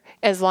are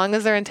as long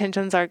as their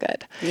intentions are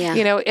good.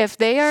 Yeah. If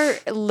they are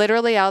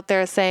literally out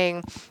there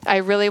saying, I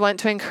really want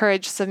to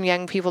encourage some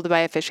young people to buy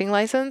a fishing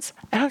license,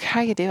 I don't care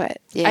how you do it.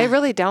 Yeah. I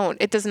really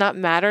don't. It does not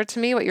matter to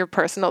me what your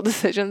personal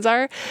decisions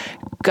are.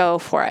 Go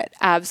for it.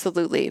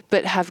 Absolutely.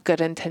 But have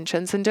good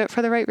intentions and do it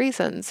for the right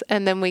reasons.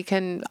 And then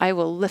I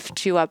will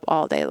lift you up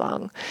all day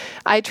long.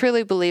 I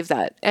truly believe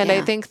that. And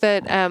I think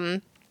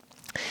that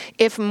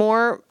if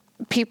more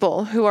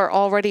people who are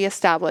already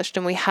established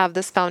and we have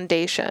this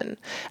foundation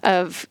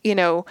of,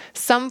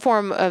 some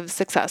form of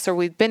success, or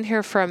we've been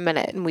here for a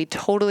minute and we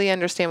totally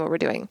understand what we're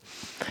doing.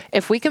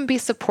 If we can be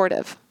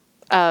supportive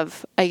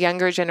of a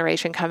younger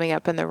generation coming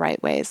up in the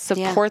right ways,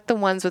 support the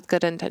ones with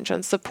good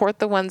intentions, support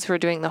the ones who are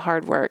doing the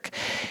hard work,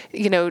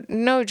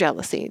 no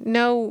jealousy,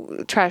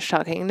 no trash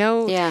talking,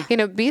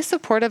 be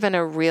supportive in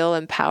a real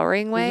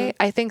empowering way.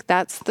 I think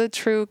that's the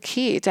true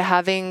key to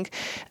having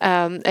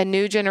a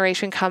new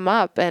generation come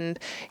up and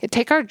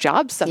take our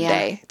job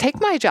someday.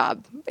 Take my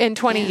job in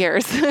 20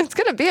 years. It's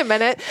going to be a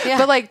minute,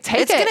 but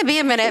take it. It's going to be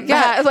a minute,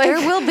 but there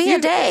will be a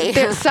day.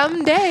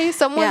 Someday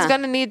someone's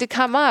going to need to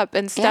come up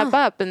and step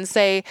up and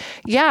say,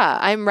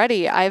 I'm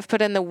ready. I've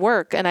put in the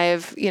work and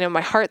I've,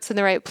 my heart's in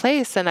the right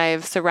place and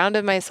I've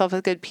surrounded myself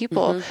with good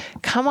people.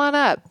 Come on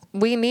up.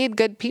 We need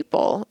good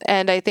people.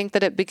 And I think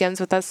that it begins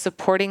with us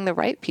supporting the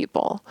right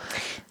people.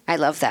 I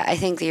love that. I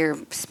think you're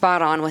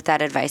spot on with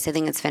that advice. I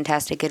think it's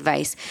fantastic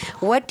advice.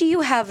 What do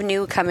you have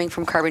new coming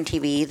from Carbon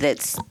TV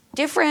that's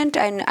different?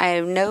 And I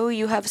know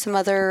you have some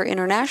other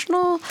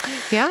international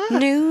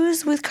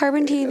news with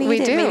Carbon TV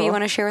that maybe you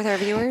want to share with our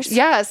viewers.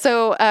 Yeah.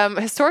 So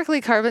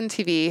historically, Carbon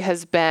TV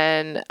has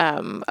been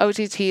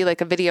OTT,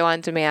 like a video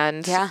on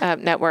demand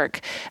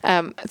network.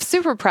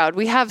 Super proud.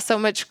 We have so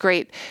much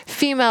great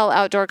female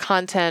outdoor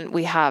content.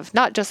 We have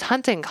not just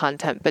hunting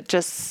content, but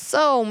just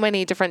so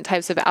many different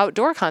types of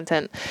outdoor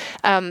content.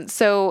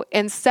 So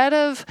instead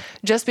of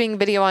just being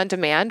video on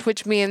demand,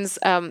 which means,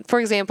 for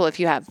example, if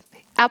you have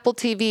Apple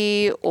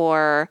TV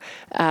or,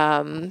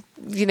 Samsung,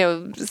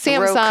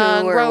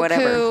 Roku,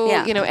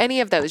 whatever.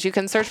 Any of those, you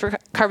can search for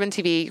Carbon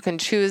TV. You can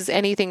choose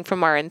anything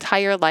from our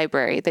entire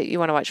library that you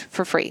want to watch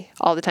for free,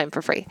 all the time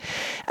for free.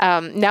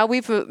 Now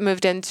we've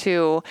moved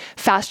into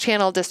fast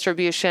channel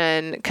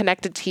distribution,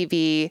 connected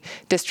TV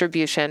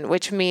distribution,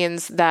 which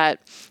means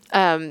that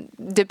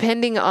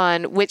depending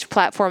on which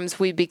platforms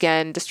we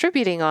begin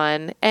distributing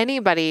on,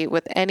 anybody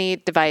with any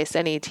device,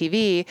 any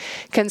TV,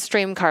 can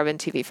stream Carbon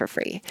TV for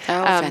free.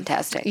 Oh,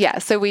 fantastic. Yeah.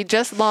 So we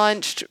just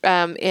launched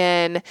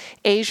in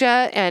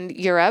Asia and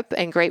Europe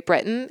and Great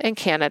Britain and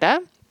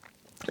Canada.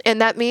 And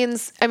that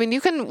means,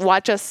 you can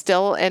watch us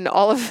still in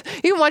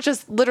you can watch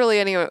us literally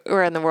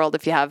anywhere in the world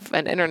if you have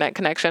an internet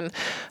connection.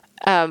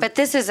 But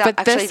this is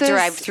actually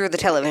derived through the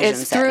television.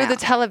 It's through the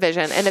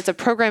television, and it's a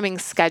programming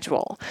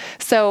schedule.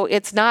 So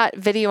it's not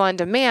video on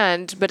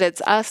demand, but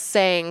it's us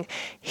saying,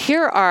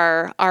 here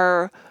are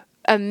our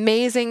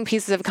amazing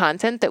pieces of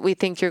content that we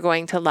think you're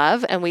going to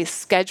love, and we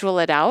schedule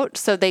it out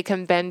so they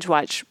can binge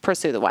watch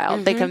Pursue the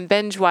Wild. They can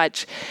binge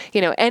watch,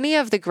 any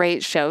of the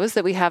great shows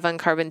that we have on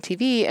Carbon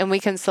TV, and we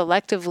can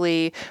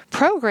selectively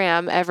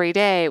program every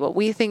day what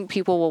we think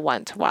people will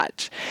want to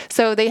watch.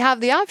 So they have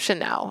the option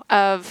now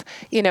of,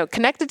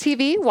 connected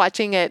TV,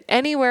 watching it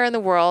anywhere in the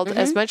world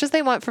as much as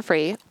they want for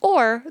free,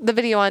 or the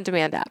video on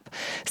demand app.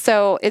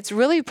 So it's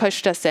really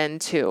pushed us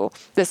into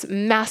this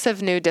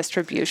massive new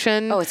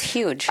distribution. Oh, it's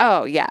huge.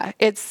 Oh, yeah.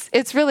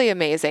 It's really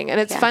amazing.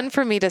 And it's fun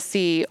for me to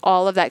see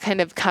all of that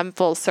kind of come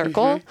full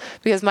circle,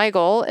 because my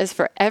goal is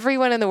for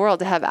everyone in the world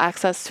to have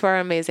access to our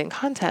amazing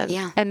content.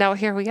 Yeah. And now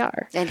here we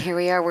are.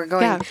 We're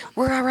going,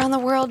 we're around the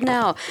world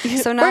now.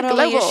 So not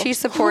only is she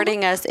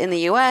supporting us in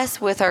the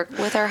U.S. with our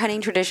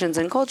hunting traditions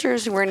and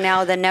cultures,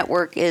 now the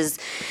network is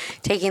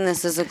taking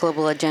this as a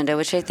global agenda,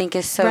 which I think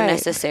is so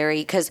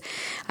necessary, because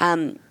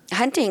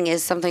hunting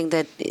is something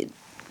that,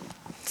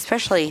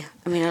 especially,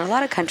 in a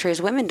lot of countries,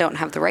 women don't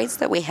have the rights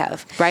that we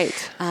have.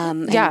 Right.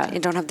 And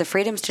don't have the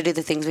freedoms to do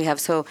the things we have.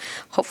 So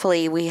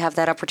hopefully we have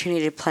that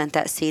opportunity to plant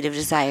that seed of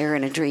desire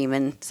and a dream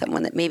in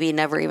someone that maybe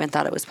never even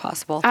thought it was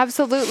possible.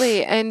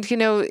 Absolutely. And,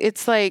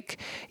 it's like,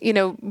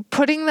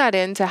 putting that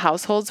into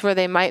households where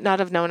they might not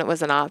have known it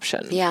was an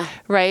option. Yeah.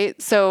 Right?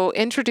 So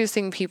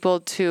introducing people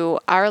to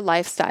our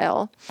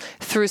lifestyle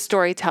through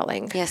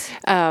storytelling. Yes.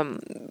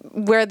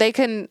 Where they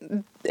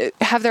can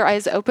have their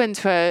eyes open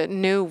to a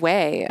new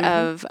way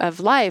of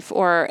life,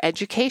 or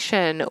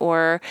education,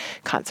 or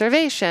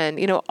conservation,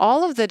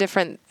 all of the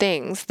different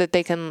things that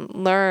they can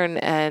learn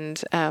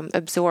and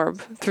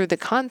absorb through the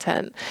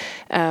content.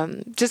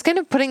 Just kind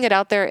of putting it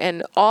out there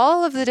in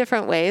all of the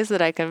different ways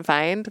that I can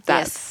find.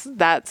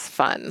 That's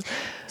fun.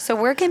 So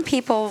where can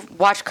people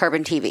watch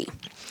Carbon TV?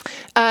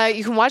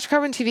 You can watch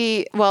Carbon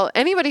TV. Well,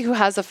 anybody who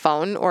has a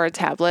phone or a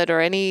tablet or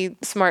any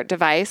smart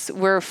device,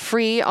 we're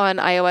free on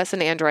iOS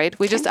and Android.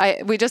 We just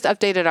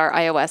updated our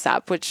iOS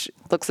app, which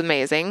looks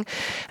amazing.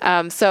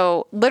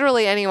 So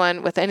literally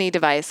anyone with any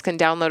device can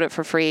download it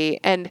for free,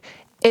 and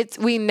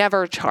we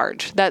never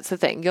charge. That's the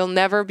thing. You'll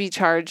never be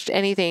charged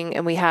anything,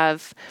 and we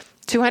have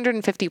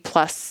 250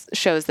 plus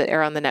shows that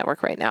air on the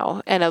network right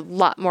now, and a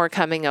lot more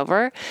coming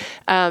over.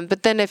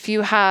 But then if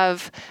you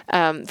have,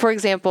 for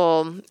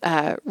example,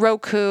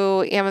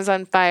 Roku,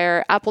 Amazon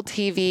Fire, Apple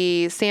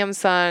TV,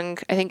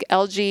 Samsung, I think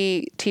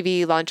LG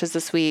TV launches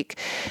this week.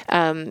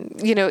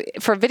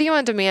 For video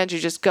on demand, you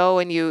just go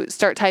and you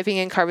start typing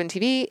in Carbon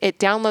TV. It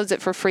downloads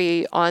it for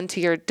free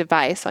onto your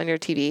device on your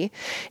TV,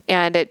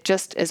 and it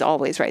just is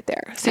always right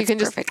there. So you can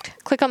just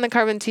click on the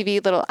Carbon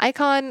TV little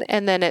icon,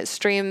 and then it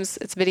streams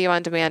its video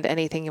on demand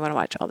anything you want to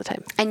watch all the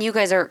time. And you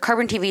guys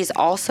Carbon TV is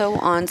also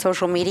on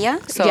social media.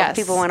 So if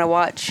people want to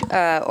watch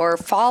or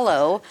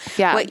follow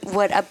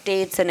what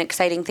updates and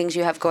exciting things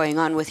you have going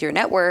on with your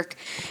network,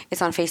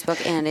 it's on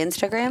Facebook and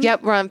Instagram.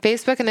 Yep, we're on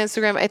Facebook and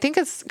Instagram. I think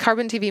it's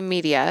Carbon TV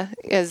Media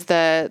is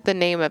the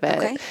name of it.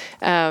 Okay.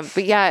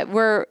 But yeah,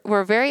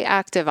 we're very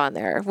active on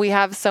there. We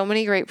have so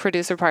many great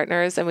producer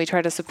partners, and we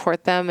try to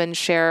support them and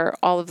share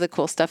all of the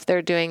cool stuff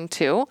they're doing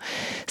too.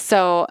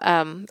 So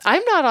I'm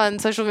not on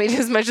social media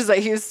as much as I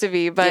used to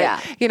be, but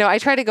I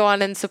try to go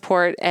on and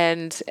support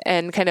and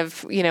kind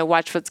of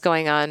watch what's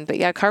going on. But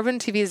yeah, Carbon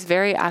TV is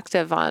very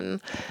active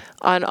on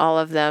all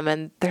of them,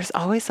 and there's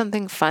always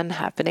something fun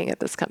happening at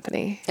this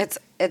company.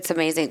 It's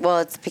amazing. Well,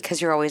 it's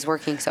because you're always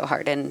working so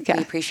hard, and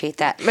we appreciate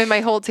that. And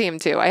my whole team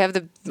too. I have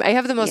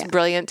the most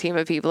brilliant team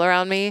of people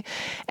around me,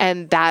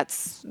 and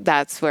that's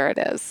where it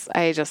is.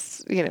 I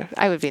just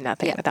I would be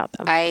nothing without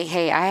them. I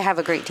have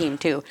a great team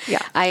too.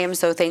 Yeah, I am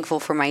so thankful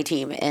for my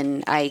team,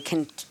 and I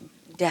can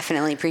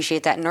definitely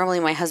appreciate that. Normally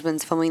my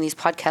husband's filming these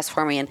podcasts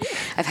for me, and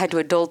I've had to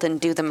adult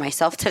and do them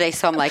myself today.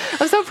 So I'm like,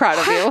 I'm so proud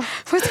of you.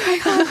 What's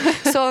going on?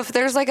 So if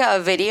there's like a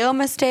video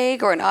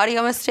mistake or an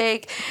audio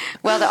mistake,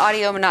 well, the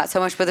audio not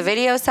so much, but the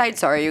video side,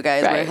 sorry you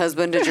guys, my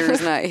husband Drew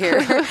not here.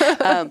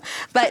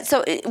 But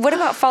so what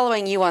about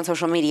following you on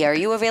social media? Are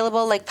you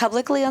available like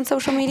publicly on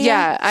social media?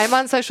 Yeah, I'm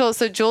on social.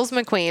 So Jules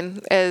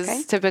McQueen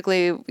is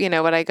typically,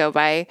 what I go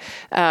by.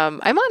 I'm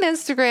on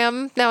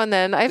Instagram now and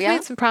then. I've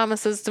made some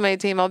promises to my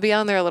team. I'll be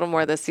on there a little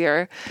more this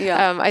year.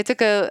 Yeah. I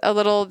took a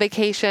little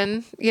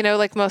vacation,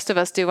 like most of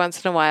us do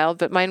once in a while,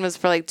 but mine was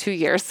for like 2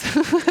 years.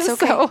 It's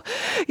okay. So,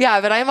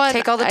 yeah, but I'm on.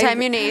 Take all the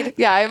time you need.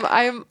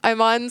 Yeah,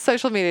 I'm on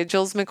social media.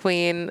 Jules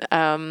McQueen.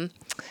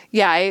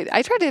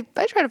 I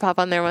try to pop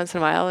on there once in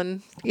a while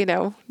and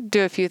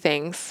do a few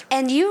things.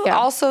 And you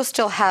also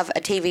still have a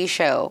TV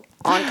show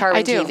on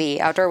Carbon TV,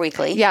 Outdoor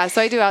Weekly. Yeah,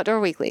 so I do Outdoor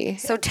Weekly.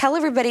 So tell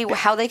everybody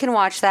how they can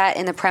watch that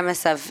and the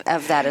premise of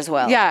that as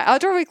well. Yeah,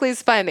 Outdoor Weekly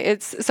is fun.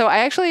 So I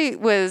actually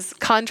was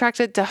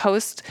contracted to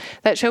host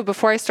that show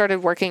before I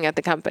started working at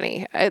the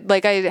company. I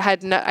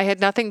had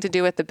nothing to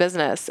do with the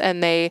business,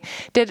 and they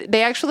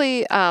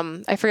actually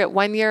I forget,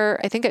 1 year,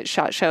 I think at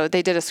SHOT Show,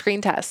 they did a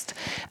screen test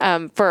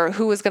for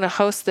who was going to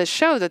host this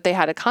show that they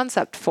had a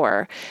concept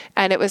for,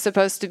 and it was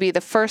supposed to be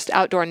the first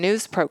outdoor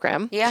news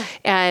program. Yeah.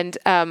 And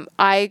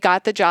I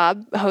got the job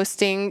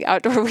hosting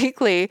Outdoor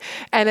Weekly.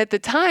 And at the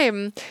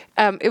time,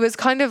 it was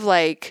kind of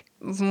like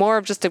more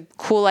of just a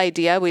cool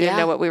idea. We didn't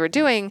know what we were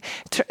doing.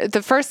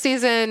 The first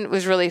season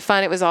was really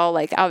fun. It was all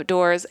like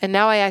outdoors. And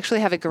now I actually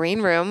have a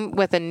green room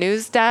with a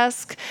news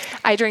desk.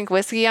 I drink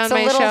whiskey on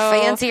my show. It's a little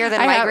fancier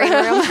than my green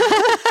room.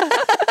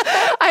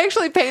 I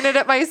actually painted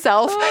it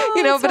myself,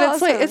 but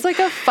awesome. it's like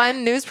a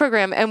fun news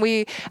program. And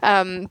we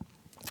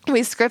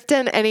script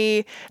in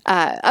any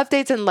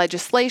updates in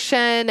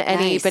legislation,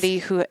 anybody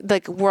who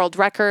like world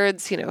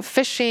records,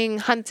 fishing,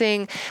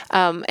 hunting,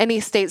 any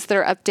states that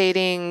are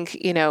updating,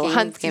 game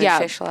and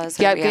fish laws.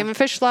 Game and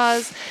fish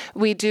laws.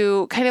 We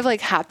do kind of like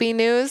happy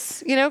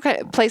news, kind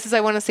of places I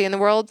want to see in the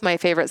world. My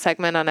favorite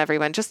segment on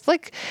everyone. Just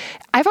like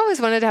I've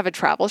always wanted to have a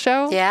travel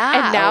show.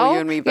 Yeah. And now, you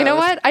and me both. You know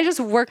what? I just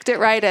worked it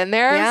right in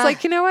there. Yeah. It's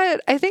like, you know what?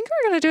 I think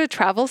we're going to do a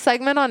travel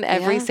segment on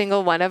every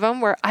single one of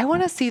them where I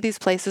want to see these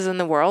places in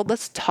the world.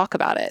 Let's talk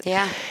about it.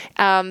 Yeah.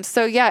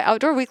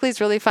 Outdoor Weekly is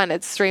really fun.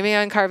 It's streaming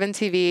on Carbon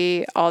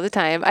TV all the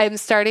time. I'm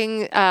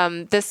starting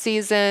this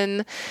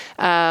season.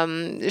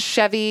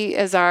 Chevy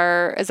is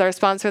our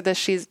sponsor this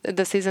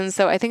season,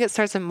 so I think it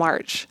starts in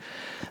March.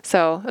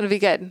 So it'll be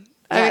good.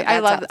 Yeah, I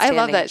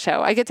love that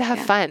show. I get to have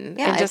fun.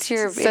 Yeah, and it's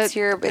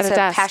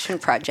a passion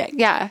project.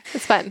 Yeah,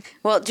 it's fun.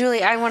 Well,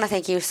 Julie, I want to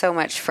thank you so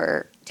much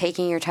for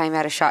taking your time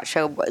at a SHOT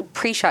Show,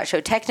 pre-SHOT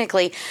Show.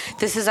 Technically,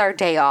 this is our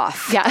day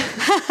off. Yeah.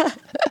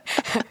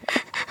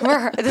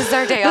 This is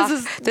our day off.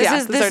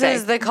 This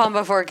is the calm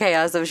before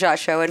chaos of SHOT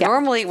Show. And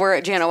normally we're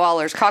at Jana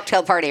Waller's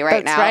cocktail party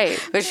right now.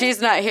 Right. But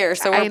she's not here,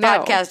 so we're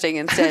podcasting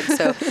instead.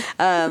 So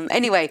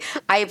anyway,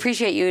 I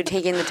appreciate you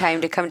taking the time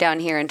to come down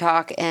here and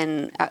talk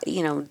and,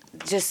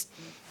 just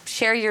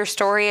share your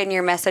story and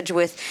your message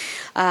with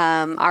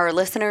our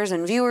listeners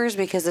and viewers,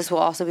 because this will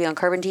also be on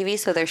Carbon TV,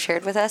 so they're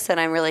shared with us, and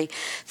I'm really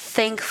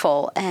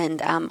thankful and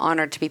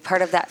honored to be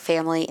part of that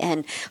family.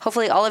 And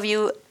hopefully all of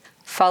you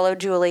follow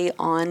Julie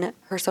on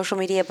her social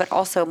media, but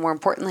also more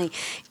importantly,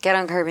 get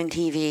on Carbon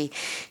TV.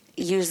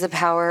 Use the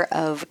power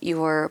of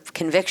your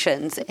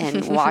convictions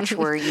and watch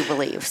where you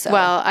believe. So.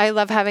 Well, I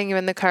love having you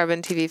in the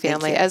Carbon TV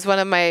family. As one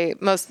of my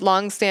most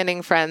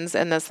long-standing friends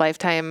in this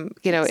lifetime,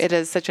 it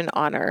is such an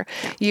honor.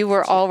 Yeah, you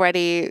were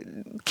already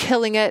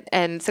killing it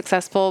and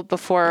successful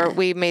before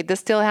we made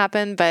this deal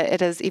happen, but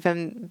it is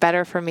even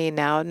better for me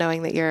now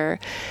knowing that you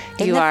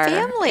are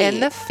family.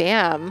 In the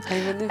fam.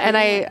 And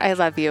I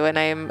love you, and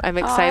I'm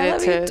excited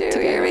to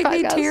be your podcast. You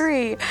make me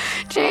teary.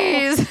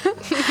 Jeez.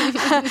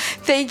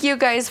 Thank you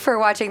guys for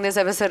watching this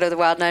episode of the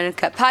Wild and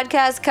Uncut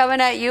podcast, coming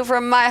at you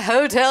from my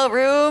hotel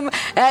room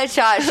at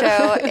SHOT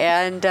Show,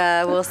 and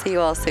we'll see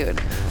you all soon.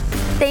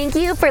 Thank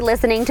you for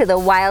listening to the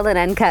Wild and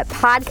Uncut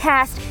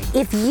podcast.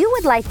 If you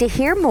would like to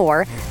hear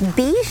more,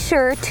 be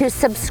sure to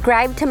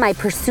subscribe to my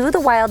Pursue the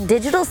Wild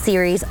digital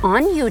series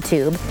on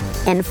YouTube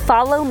and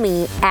follow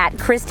me at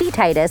Christy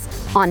Titus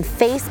on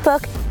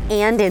Facebook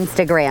and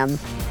Instagram.